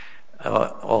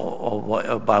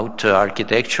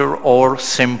architecture, or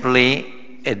simply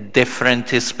a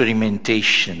different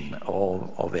experimentation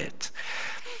of it?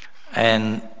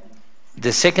 And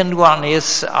the second one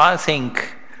is, I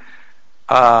think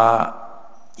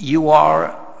you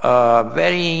are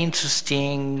very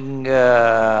interesting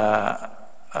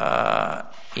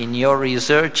in your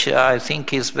research. I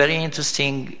think it's very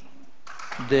interesting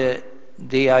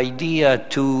the idea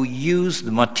to use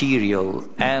the material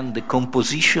and the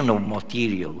composition of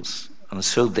materials, and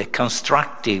so the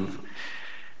constructive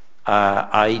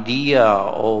idea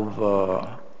of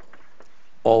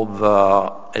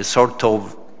a sort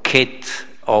of kit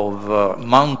of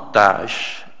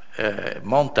montage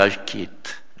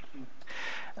kit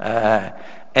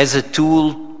as a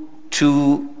tool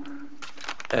to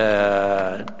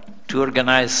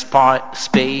organize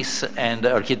space and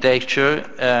architecture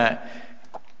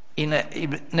in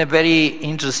a very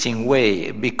interesting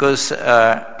way, because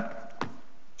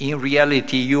in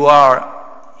reality you are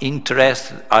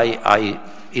interested,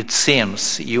 it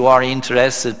seems, you are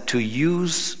interested to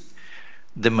use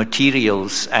the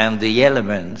materials and the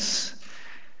elements,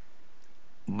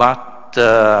 but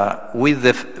with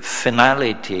the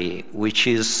finality which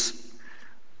is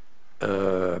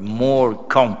more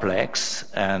complex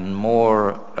and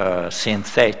more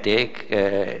synthetic,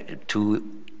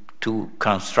 to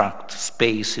construct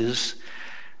spaces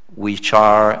which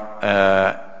are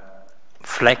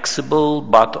flexible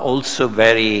but also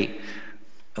very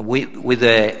with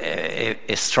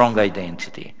a strong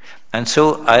identity. And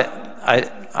so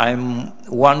I'm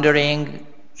wondering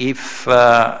if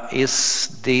is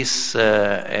this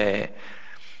a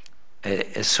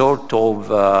sort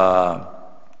of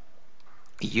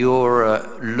your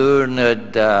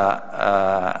learned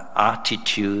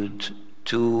attitude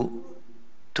to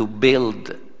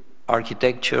build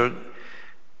architecture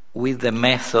with the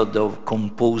method of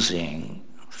composing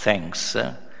things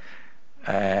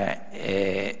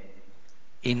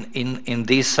in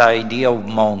this idea of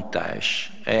montage.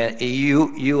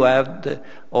 You have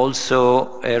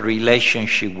also a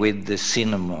relationship with the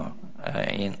cinema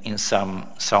in some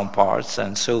parts,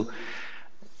 and so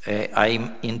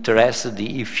I'm interested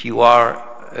if you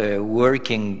are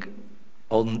working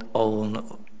on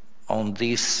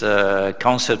this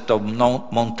concept of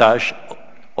montage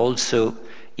also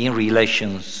in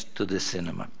relations to the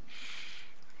cinema.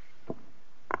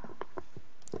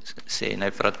 Se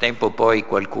nel frattempo poi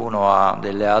qualcuno ha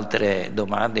delle altre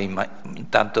domande,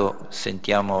 intanto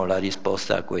sentiamo la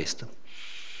risposta a questo.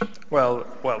 Well,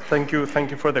 thank you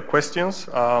for the questions.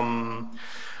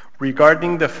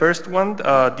 Regarding the first one,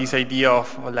 this idea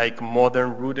of like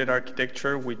modern rooted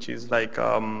architecture, which is like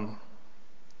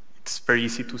it's very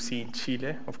easy to see in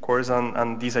Chile, of course,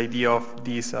 and this idea of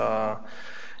these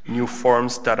new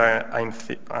forms that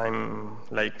I'm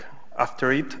like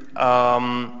after it.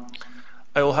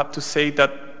 I will have to say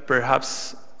that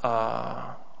perhaps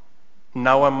now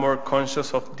I'm more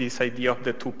conscious of this idea of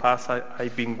the two paths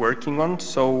I've been working on.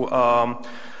 So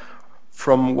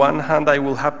from one hand, I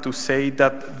will have to say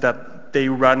that they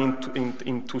run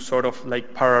into sort of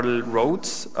like parallel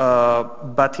roads.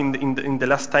 But in the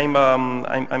last time,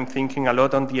 I'm thinking a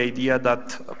lot on the idea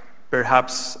that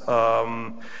perhaps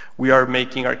we are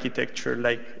making architecture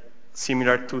like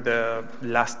similar to the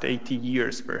last 80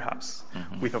 years, perhaps,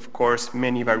 with of course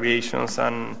many variations.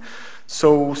 And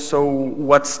so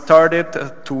what started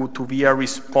to be a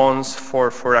response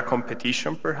for a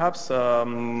competition, perhaps,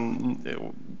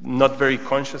 not very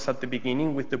conscious at the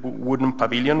beginning with the wooden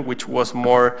pavilion, which was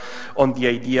more on the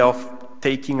idea of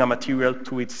taking a material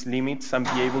to its limits and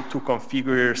be able to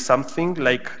configure something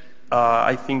like,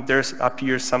 I think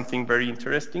appears something very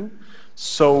interesting.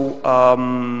 So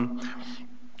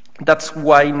that's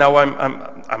why now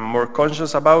I'm more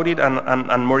conscious about it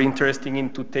and more interested in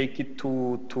to take it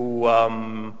to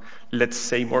let's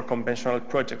say more conventional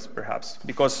projects, perhaps,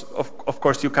 because of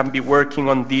course you can be working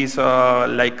on these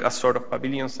like a sort of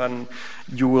pavilions, and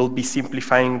you will be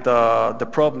simplifying the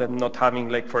problem, not having,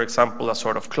 like, for example, a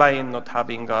sort of client, not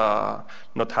having a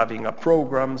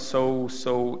program. So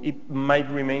it might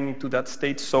remain into that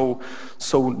state. So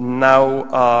now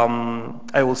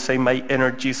I will say my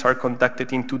energies are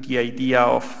conducted into the idea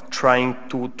of trying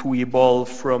to evolve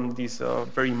from these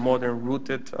very modern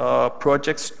rooted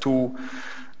projects to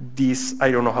this,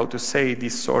 I don't know how to say,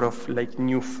 this sort of like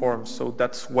new form. So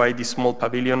that's why this small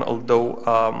pavilion, although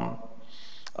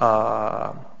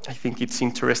I think it's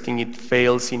interesting. It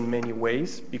fails in many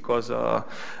ways because, I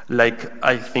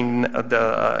think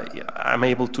I'm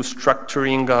able to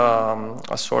structuring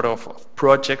a sort of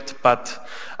project, but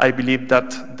I believe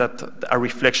that a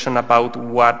reflection about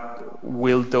what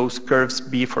will those curves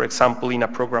be, for example, in a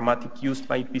programmatic use,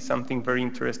 might be something very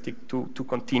interesting to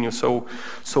continue. So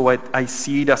I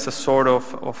see it as a sort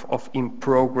of in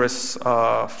progress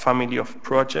family of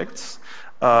projects.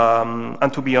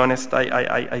 And to be honest,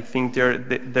 I think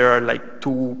there are like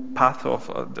two paths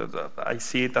I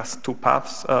see it as two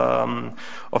paths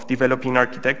of developing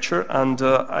architecture, and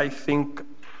I think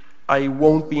I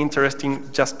won't be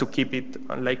interested just to keep it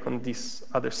like on this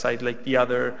other side, like the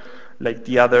other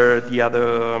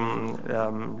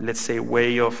let's say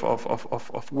way of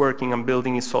working and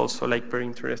building is also like very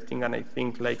interesting, and I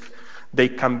think like they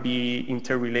can be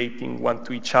interrelating one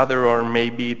to each other, or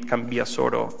maybe it can be a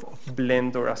sort of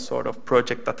blend or a sort of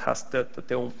project that has the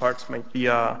own parts might be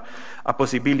a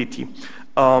possibility.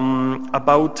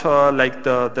 About like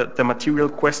the material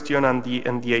question and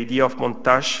the idea of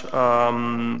montage,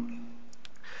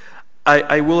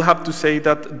 I will have to say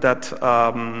that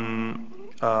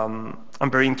I'm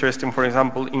very interested, for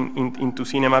example, into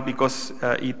cinema, because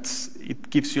it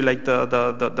gives you like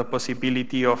the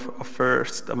possibility of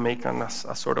first making a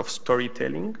sort of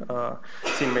storytelling.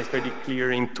 Cinema is very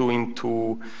clear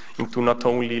into not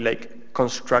only like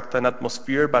construct an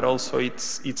atmosphere, but also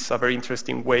it's a very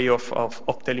interesting way of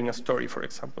telling a story. For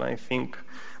example, I think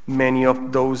many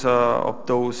of those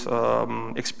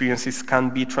experiences can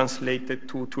be translated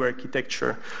to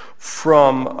architecture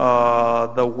from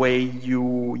the way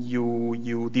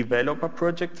you develop a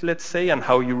project, let's say, and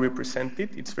how you represent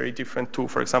it. It's very different to,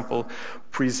 for example,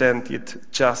 present it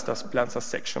just as plans, as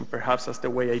section, perhaps as the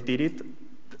way I did it,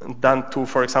 than to,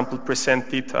 for example,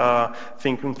 present it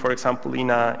thinking, for example, in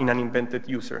an invented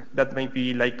user. That might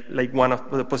be like one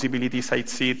of the possibilities I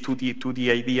see to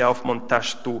the idea of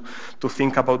montage to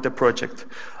think about the project.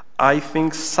 I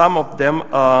think some of them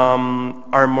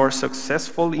are more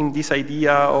successful in this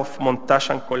idea of montage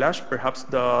and collage. Perhaps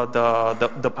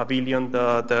the pavilion,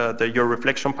 the Your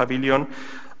Reflection pavilion,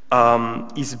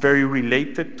 is very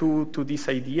related to this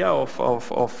idea of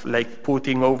like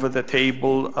putting over the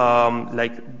table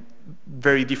like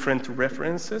very different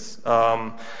references,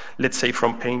 let's say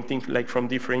from painting, like from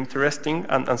different interesting,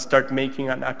 and start making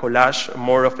a collage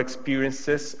more of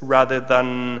experiences rather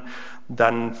than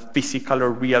physical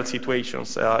or real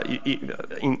situations. I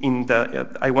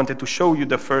wanted to show you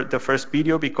the first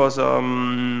video because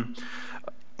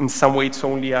in some way it's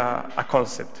only a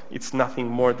concept. It's nothing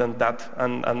more than that,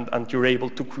 and you're able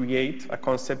to create a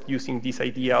concept using this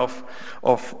idea of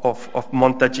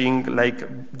montaging like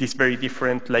these very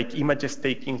different like images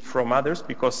taken from others,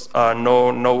 because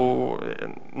no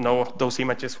of those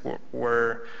images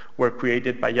were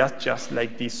created by us, just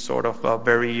like this sort of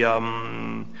very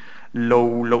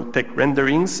low tech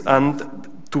renderings, and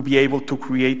to be able to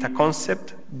create a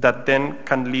concept that then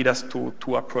can lead us to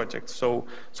a project. So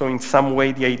in some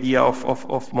way, the idea of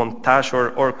montage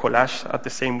or collage at the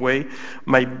same way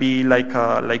might be like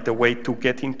the way to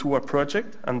get into a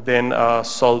project and then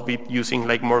solve it using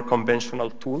like more conventional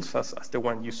tools as the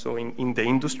one you saw in the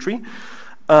industry,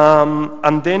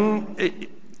 and then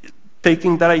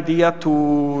taking that idea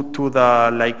to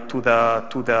the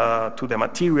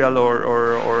material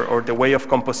or the way of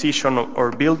composition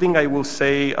or building. I will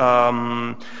say,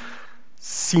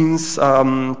 since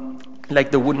like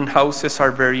the wooden houses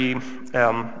are very,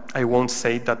 I won't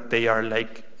say that they are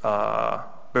like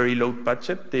very low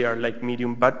budget. They are like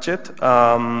medium budget,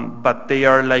 but they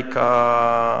are like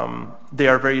they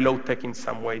are very low tech in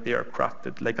some way. They are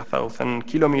crafted like 1,000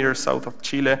 kilometers south of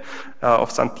Chile,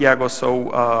 of Santiago.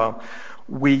 So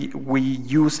we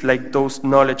use like those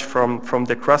knowledge from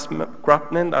the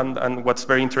craftsmen, and what's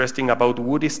very interesting about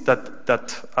wood is that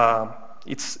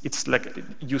it's like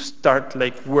you start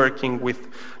like working with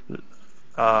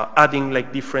adding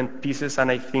like different pieces,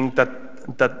 and I think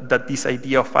that this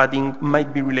idea of adding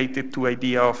might be related to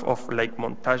idea of like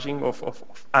montaging, of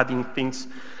adding things,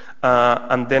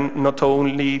 and then not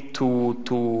only to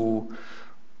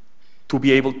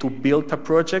be able to build a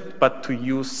project, but to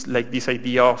use like this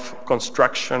idea of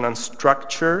construction and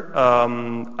structure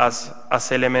as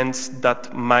elements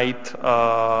that might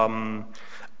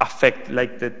affect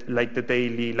like the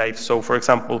daily life. So for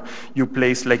example, you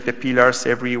place like the pillars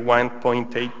every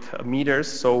 1.8 meters,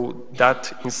 so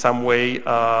that in some way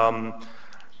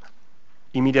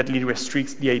immediately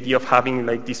restricts the idea of having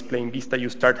like this plain vista. You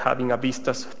start having a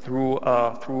vistas through,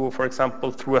 for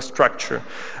example, through a structure,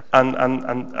 and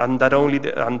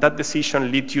that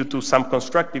decision leads you to some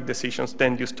constructive decisions.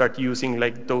 Then you start using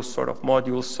like those sort of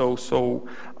modules.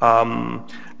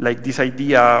 Like this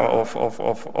idea of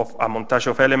a montage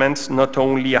of elements not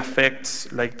only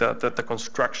affects like the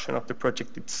construction of the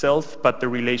project itself, but the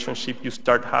relationship you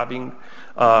start having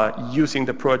using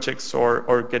the projects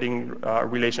or getting a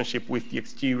relationship with the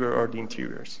exterior or the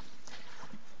interiors.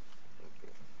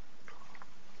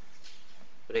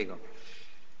 Prego.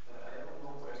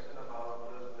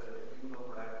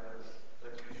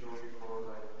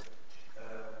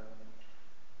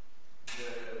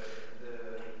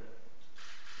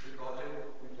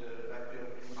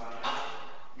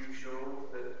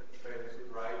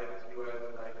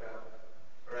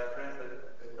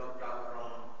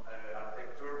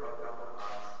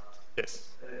 Yes.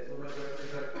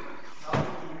 How do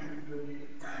you usually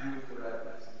use the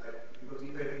references? Because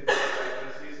if I read the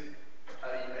references, I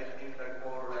think like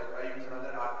more like I use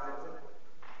another architect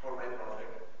for my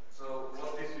project. So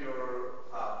what is your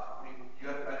I mean, you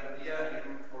have an idea, you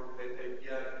look for the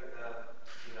idea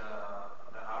in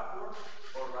an artwork,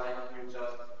 or like you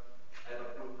just have a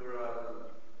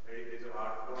cultural heritage of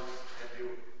artwork and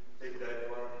you take that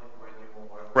one when you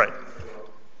work. Right.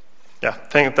 Yeah, I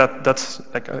think that's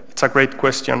like it's a great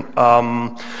question.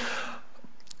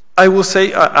 I will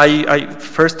say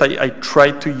I try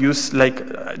to use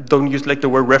don't use like the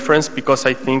word reference, because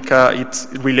I think it's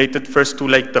related first to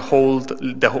like the whole.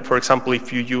 For example,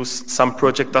 if you use some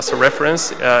project as a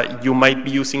reference, you might be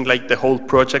using like the whole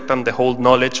project and the whole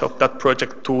knowledge of that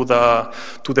project to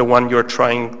the one you're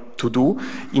trying to do.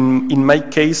 In my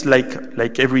case,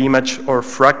 like every image or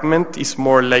fragment is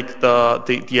more like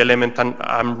the element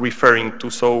I'm referring to.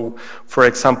 So, for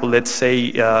example, let's say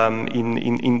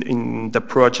in the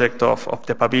project of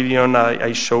the pavilion,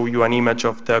 I show you an image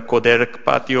of the Koderk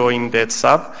patio in the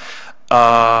Tsav.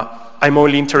 I'm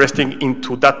only interested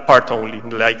into that part only,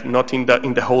 like not in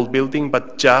the whole building,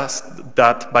 but just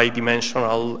that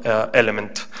bidimensional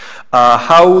element.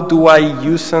 How do I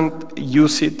use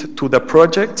it to the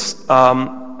projects?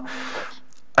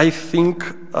 I think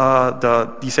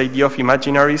this idea of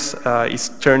imaginaries is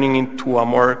turning into a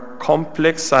more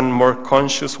complex and more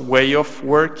conscious way of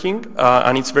working,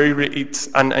 and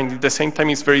and at the same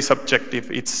time it's very subjective.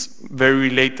 It's very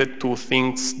related to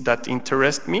things that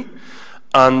interest me,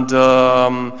 and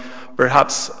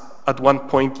perhaps at one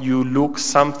point you look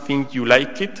something, you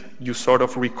like it, you sort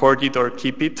of record it or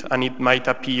keep it, and it might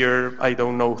appear, I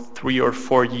don't know, 3 or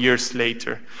 4 years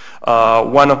later.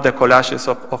 One of the collages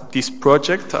of this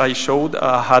project I showed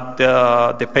had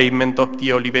the pavement of the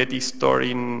Olivetti store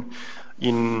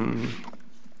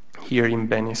here in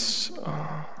Venice.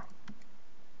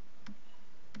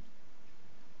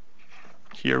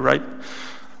 Here, right?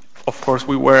 Of course,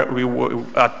 we were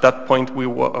at that point.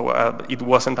 It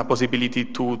wasn't a possibility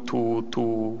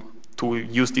to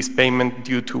use this payment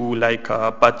due to like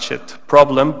a budget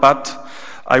problem. But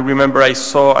I remember I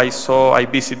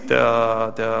visited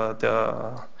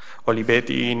the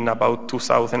Olivetti in about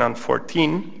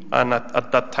 2014, and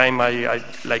at that time I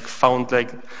like found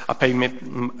like a payment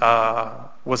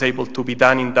was able to be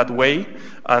done in that way,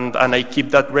 and I keep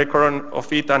that record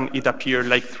of it, and it appeared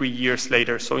like 3 years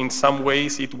later. So in some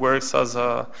ways it works as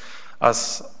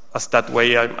that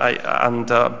way,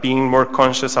 and being more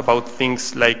conscious about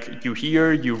things like you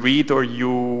hear, you read, or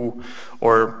you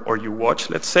watch,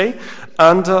 let's say.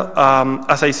 And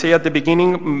as I say at the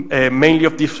beginning, mainly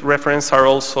of these references are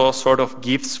also sort of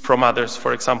gifts from others.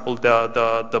 For example,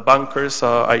 the bunkers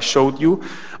I showed you,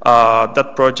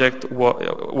 that project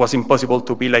was impossible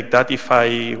to be like that if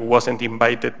I wasn't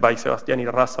invited by Sebastián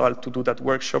Irarrázaval to do that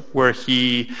workshop, where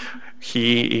he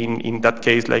in that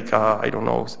case, like I don't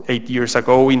know, 8 years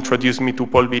ago, introduced me to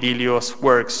Paul Virilio's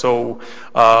work. So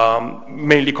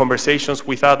mainly conversations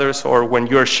with others, or when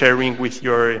you're sharing with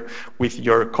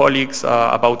your colleagues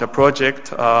about a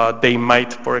project, they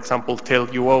might, for example, tell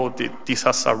you, oh, this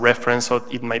has a reference, or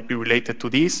it might be related to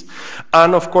this.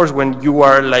 And of course, when you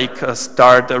are like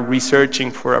start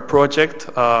researching for a project,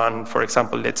 and for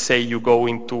example, let's say you go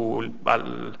into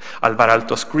Alvar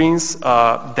Aalto screens,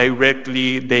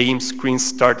 directly the IMSS screens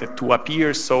started to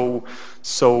appear. So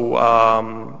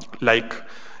like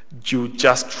you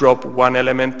just drop one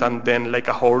element, and then like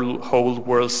a whole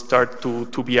world start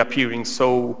to be appearing.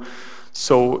 So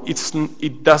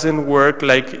it doesn't work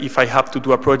like if I have to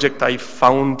do a project, I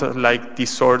found like this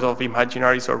sort of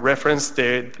imaginaries or reference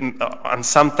there, and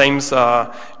sometimes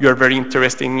you're very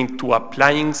interested into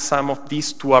applying some of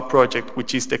these to a project,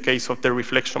 which is the case of the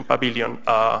Reflection Pavilion.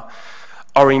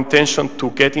 our intention to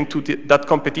get into that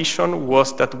competition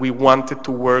was that we wanted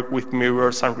to work with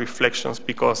mirrors and reflections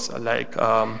because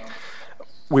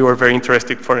we were very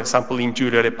interested, for example, in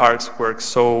Julia de Park's work.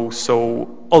 So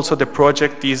also the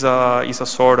project is a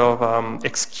sort of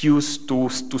excuse to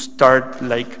start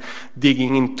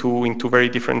digging into very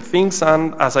different things.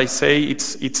 And as I say,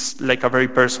 it's like a very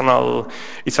personal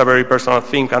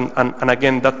thing. And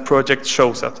again, that project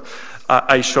shows that.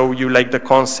 I show you the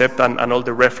concept and all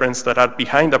the reference that are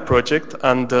behind the project,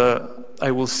 and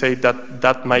I will say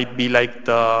that might be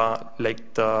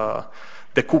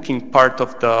the cooking part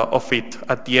of it.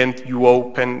 At the end, you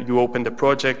open the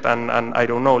project, and I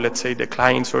don't know, let's say the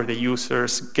clients or the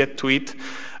users get to it,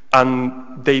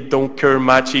 and they don't care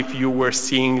much if you were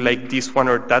seeing this one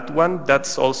or that one.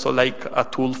 That's also a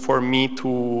tool for me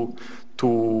to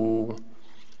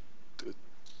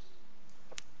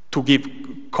give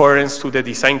coherence to the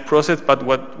design process. But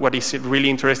what is really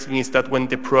interesting is that when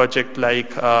the project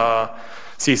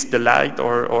sees the light,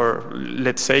 or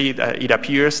let's say it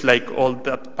appears, all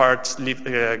that parts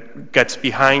gets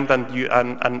behind,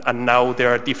 and now there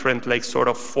are different sort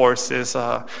of forces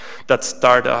that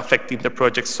start affecting the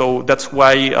project. So that's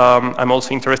why I'm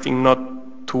also interested not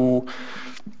to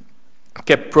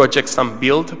get projects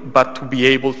unbuilt, but to be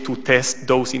able to test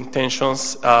those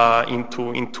intentions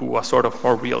into a sort of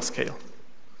more real scale.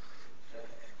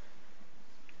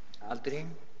 Altri?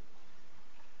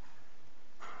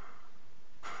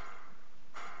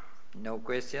 No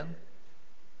question?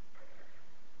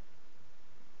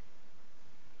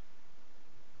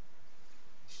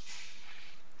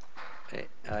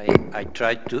 I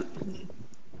tried to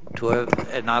have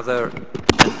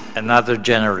another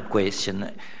general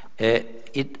question.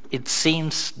 It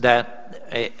seems that,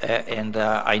 and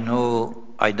I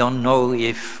don't know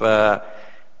if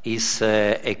it's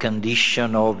a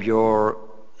condition of your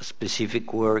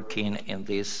specific work in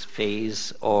this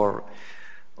phase or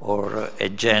a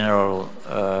general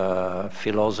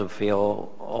philosophy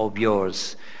of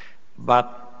yours,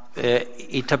 but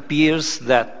it appears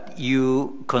that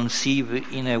you conceive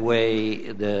in a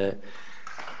way the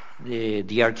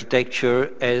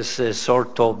architecture as a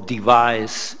sort of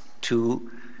device to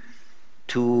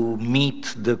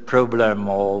meet the problem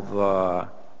of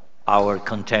our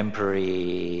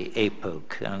contemporary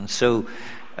epoch. And so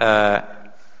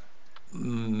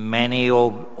many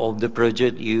of the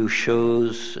projects you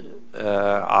shows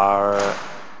are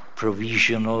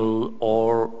provisional,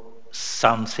 or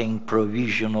something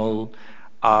provisional,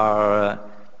 are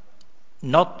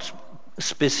not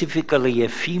specifically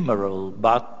ephemeral,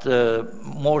 but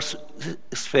more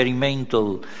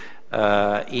experimental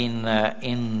in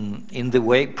the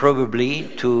way probably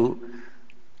to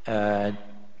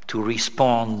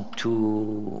respond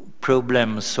to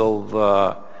problems of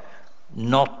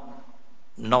not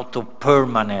of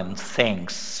permanent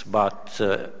things, but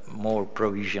more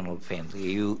provisional things.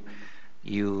 You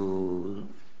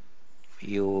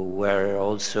were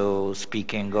also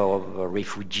speaking of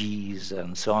refugees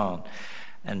and so on,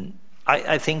 and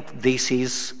I think this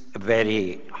is a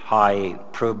very high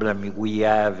problem we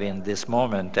have in this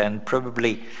moment, and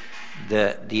probably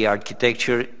the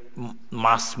architecture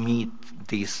must meet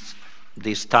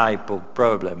this type of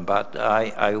problem. But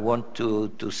I want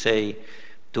to say,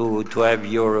 to have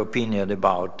your opinion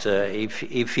about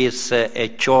if it's a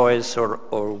choice or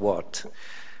what.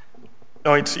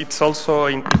 No, it's also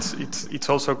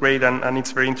great, and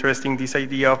it's very interesting, this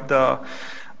idea of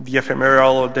the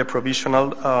ephemeral or the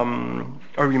provisional.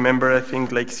 I remember, I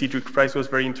think Cedric Price was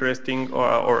very interesting,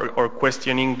 or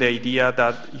questioning the idea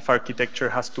that if architecture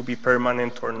has to be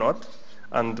permanent or not,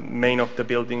 and many of the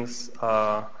buildings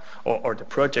or the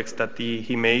projects that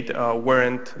he made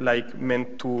weren't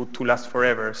meant to last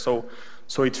forever. So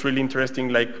it's really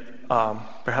interesting,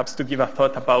 perhaps to give a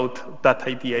thought about that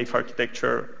idea, if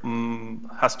architecture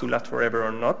has to last forever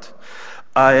or not.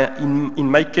 In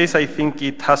my case, I think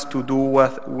it has to do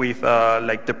with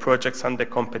the projects and the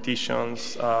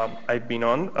competitions I've been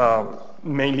on.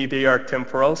 Mainly they are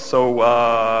temporal,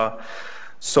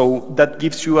 so that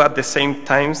gives you at the same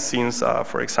time, since,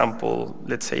 for example,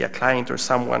 let's say a client or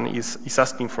someone is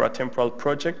asking for a temporal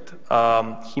project,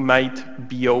 he might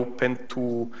be open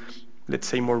to, let's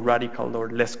say, more radical or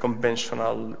less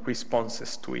conventional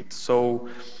responses to it. So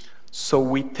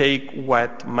we take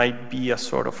what might be a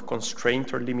sort of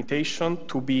constraint or limitation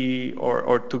to be,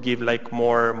 or to give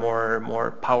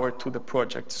more power to the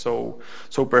project. So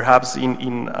perhaps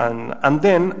and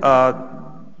then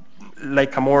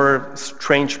a more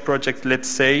strange project, let's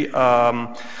say,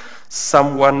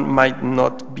 someone might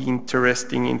not be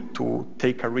interested in to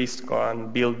take a risk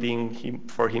on building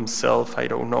for himself, I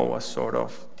don't know, a sort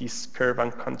of these curve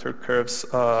and counter curves.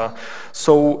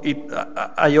 So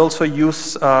I also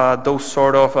use those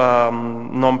sort of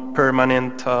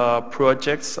non-permanent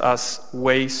projects as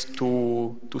ways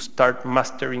to start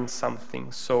mastering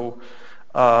something. So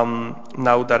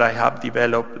now that I have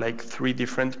developed like 3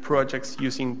 different projects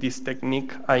using this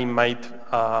technique, I might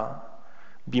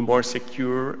be more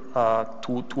secure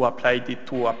to apply it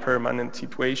to a permanent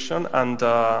situation, and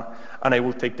I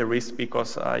will take the risk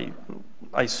because I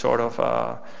sort of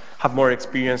have more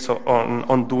experience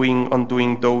on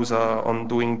doing those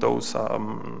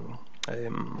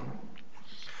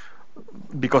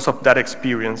because of that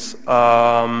experience.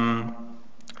 And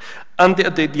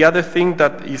the other thing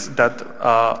that is that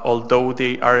although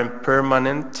they aren't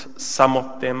permanent, some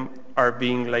of them are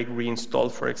being like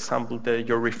reinstalled. For example,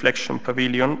 your reflection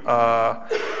pavilion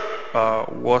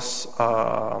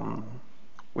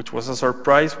which was a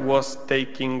surprise, was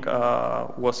taking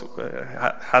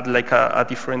had like a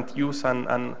different use,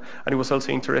 and it was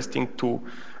also interesting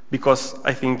because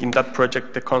I think in that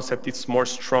project the concept is more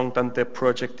strong than the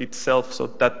project itself, so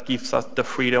that gives us the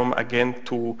freedom again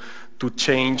to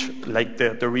change like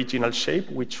the original shape,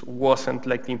 which wasn't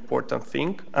like the important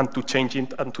thing, and to change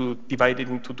it and to divide it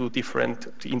into two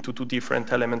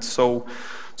different elements. So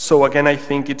again, I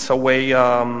think it's a way.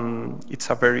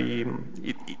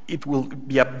 It will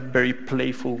be a very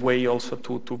playful way also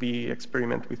to be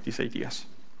experiment with these ideas.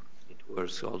 It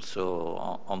works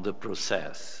also on the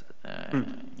process.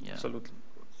 Yeah. Absolutely.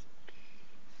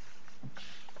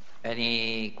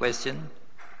 Any question?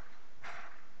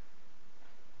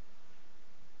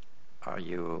 Are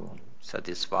you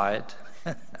satisfied?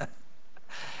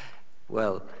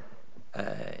 Well,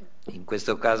 in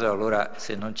questo caso allora,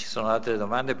 se non ci sono altre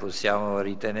domande, possiamo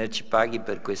ritenerci paghi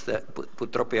per questa.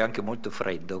 Purtroppo è anche molto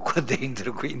freddo qua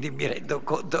dentro, quindi mi rendo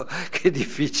conto che è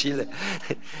difficile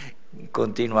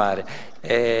continuare.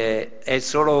 È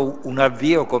solo un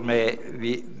avvio, come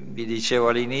vi dicevo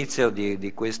all'inizio,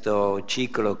 di questo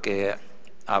ciclo che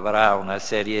avrà una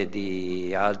serie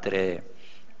di altri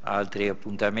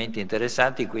appuntamenti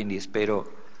interessanti, quindi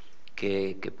spero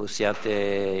che possiate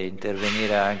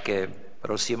intervenire anche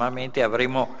prossimamente.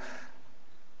 Avremo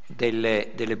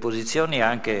delle posizioni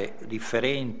anche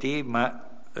differenti,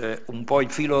 ma un po' il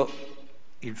filo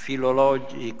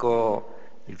logico,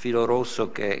 il filo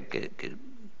rosso che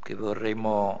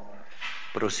vorremmo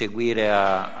proseguire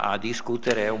a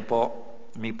discutere è un po',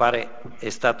 mi pare, è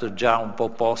stato già un po'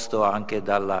 posto anche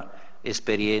dalla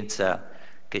esperienza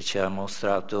che ci ha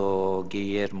mostrato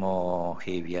Guillermo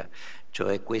Hevia,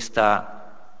 cioè questa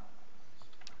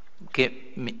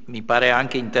che mi pare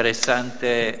anche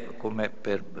interessante, come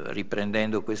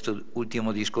riprendendo questo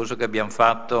ultimo discorso che abbiamo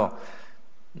fatto,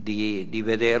 di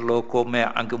vederlo come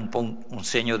anche un po' un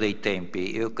segno dei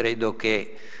tempi. Io credo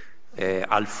che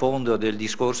al fondo del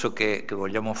discorso che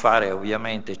vogliamo fare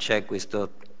ovviamente c'è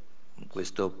questo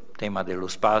tema dello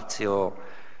spazio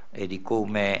e di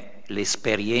come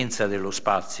l'esperienza dello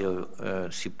spazio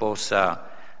si possa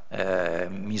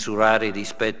misurare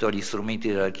rispetto agli strumenti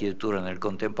dell'architettura nel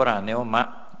contemporaneo,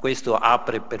 ma questo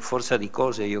apre per forza di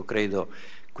cose, io credo,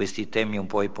 questi temi un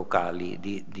po' epocali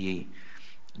di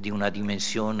una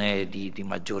dimensione di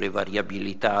maggiore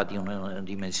variabilità, di una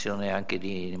dimensione anche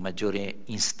di maggiore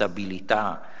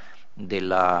instabilità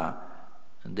della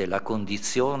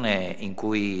condizione in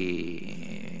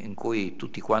cui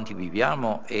tutti quanti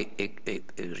viviamo e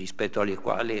rispetto alle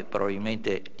quali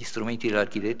probabilmente gli strumenti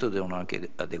dell'architetto devono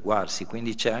anche adeguarsi.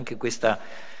 Quindi c'è anche questa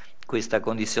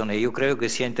condizione. Io credo che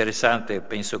sia interessante,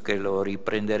 penso che lo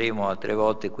riprenderemo altre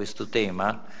volte questo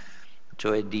tema,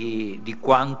 cioè di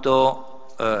quanto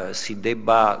si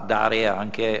debba dare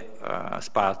anche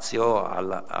spazio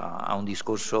a un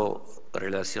discorso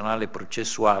relazionale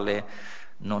processuale,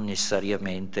 non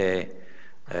necessariamente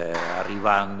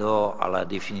arrivando alla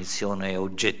definizione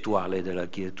oggettuale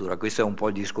dell'architettura. Questo è un po'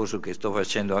 il discorso che sto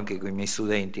facendo anche con i miei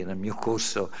studenti nel mio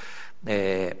corso.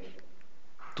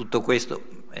 Tutto questo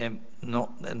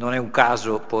non è un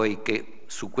caso poi che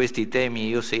su questi temi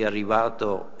io sia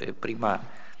arrivato, prima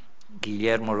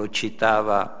Guillermo lo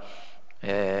citava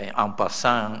en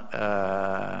passant,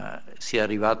 sia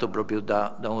arrivato proprio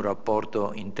da un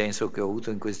rapporto intenso che ho avuto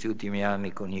in questi ultimi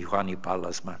anni con Giovanni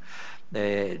Pallasma,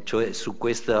 cioè su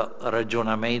questo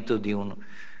ragionamento di un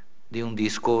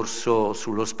discorso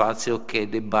sullo spazio che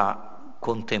debba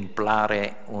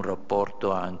contemplare un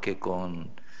rapporto anche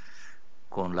con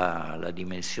la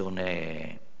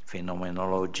dimensione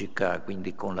fenomenologica,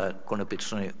 quindi con le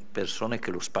persone che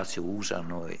lo spazio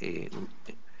usano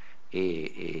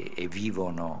e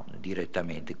vivono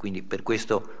direttamente. Quindi per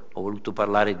questo ho voluto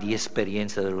parlare di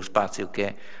esperienza dello spazio, che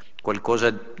è qualcosa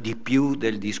di più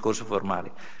del discorso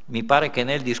formale. Mi pare che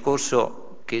nel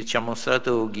discorso che ci ha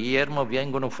mostrato Guillermo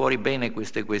vengono fuori bene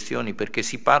queste questioni, perché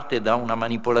si parte da una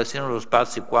manipolazione dello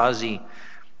spazio quasi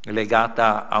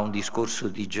legata a un discorso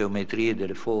di geometrie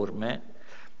delle forme,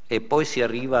 e poi si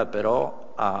arriva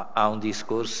però a un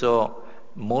discorso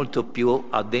molto più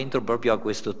addentro proprio a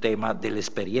questo tema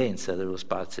dell'esperienza dello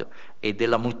spazio e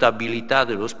della mutabilità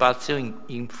dello spazio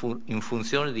in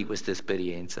funzione di questa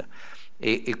esperienza.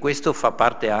 E questo fa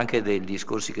parte anche dei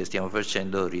discorsi che stiamo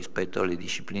facendo rispetto alle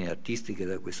discipline artistiche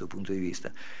da questo punto di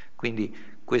vista. Quindi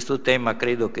questo tema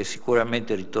credo che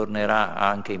sicuramente ritornerà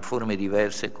anche in forme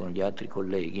diverse con gli altri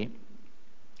colleghi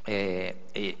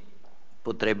e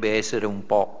potrebbe essere un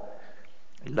po'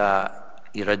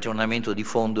 il ragionamento di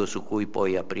fondo su cui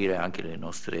poi aprire anche le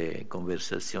nostre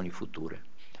conversazioni future.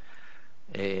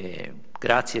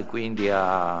 Grazie quindi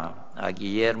a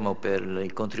Guillermo per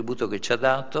il contributo che ci ha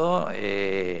dato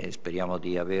e speriamo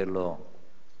di averlo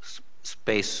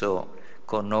spesso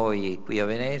con noi qui a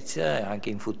Venezia e anche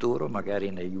in futuro, magari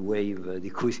negli wave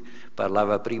di cui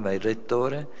parlava prima il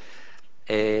rettore.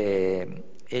 E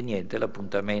niente,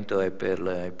 l'appuntamento è per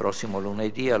il prossimo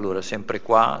lunedì, allora sempre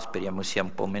qua, speriamo sia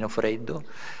un po' meno freddo,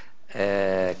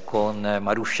 con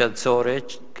Marusha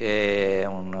Zorec, che è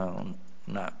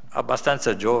una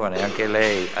abbastanza giovane, anche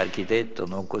lei architetto,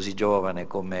 non così giovane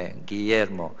come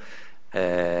Guillermo,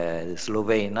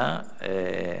 slovena,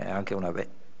 anche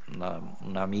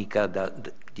un'amica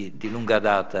di lunga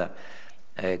data,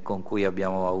 con cui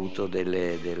abbiamo avuto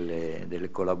delle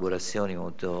collaborazioni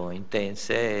molto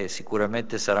intense, e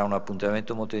sicuramente sarà un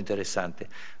appuntamento molto interessante,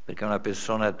 perché è una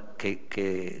persona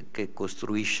che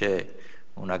costruisce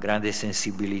una grande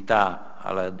sensibilità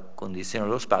alla condizione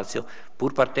dello spazio,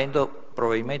 pur partendo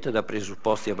probabilmente da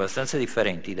presupposti abbastanza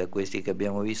differenti da questi che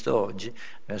abbiamo visto oggi.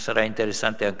 Sarà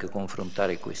interessante anche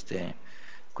confrontare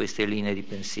queste linee di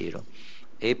pensiero.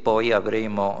 E poi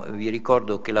vi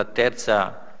ricordo che la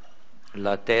terza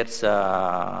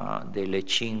delle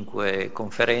 5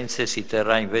 conferenze si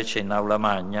terrà invece in aula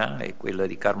magna, è quella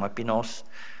di Carma Pinos,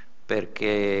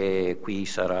 perché qui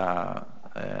sarà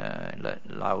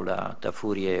l'aula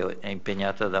Tafuri è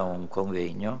impegnata da un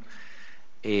convegno,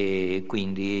 e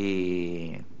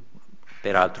quindi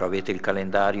peraltro avete il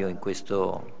calendario in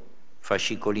questo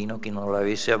fascicolino. Chi non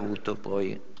l'avesse avuto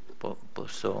poi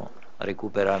posso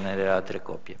recuperare nelle altre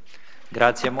copie.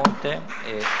 Grazie molte.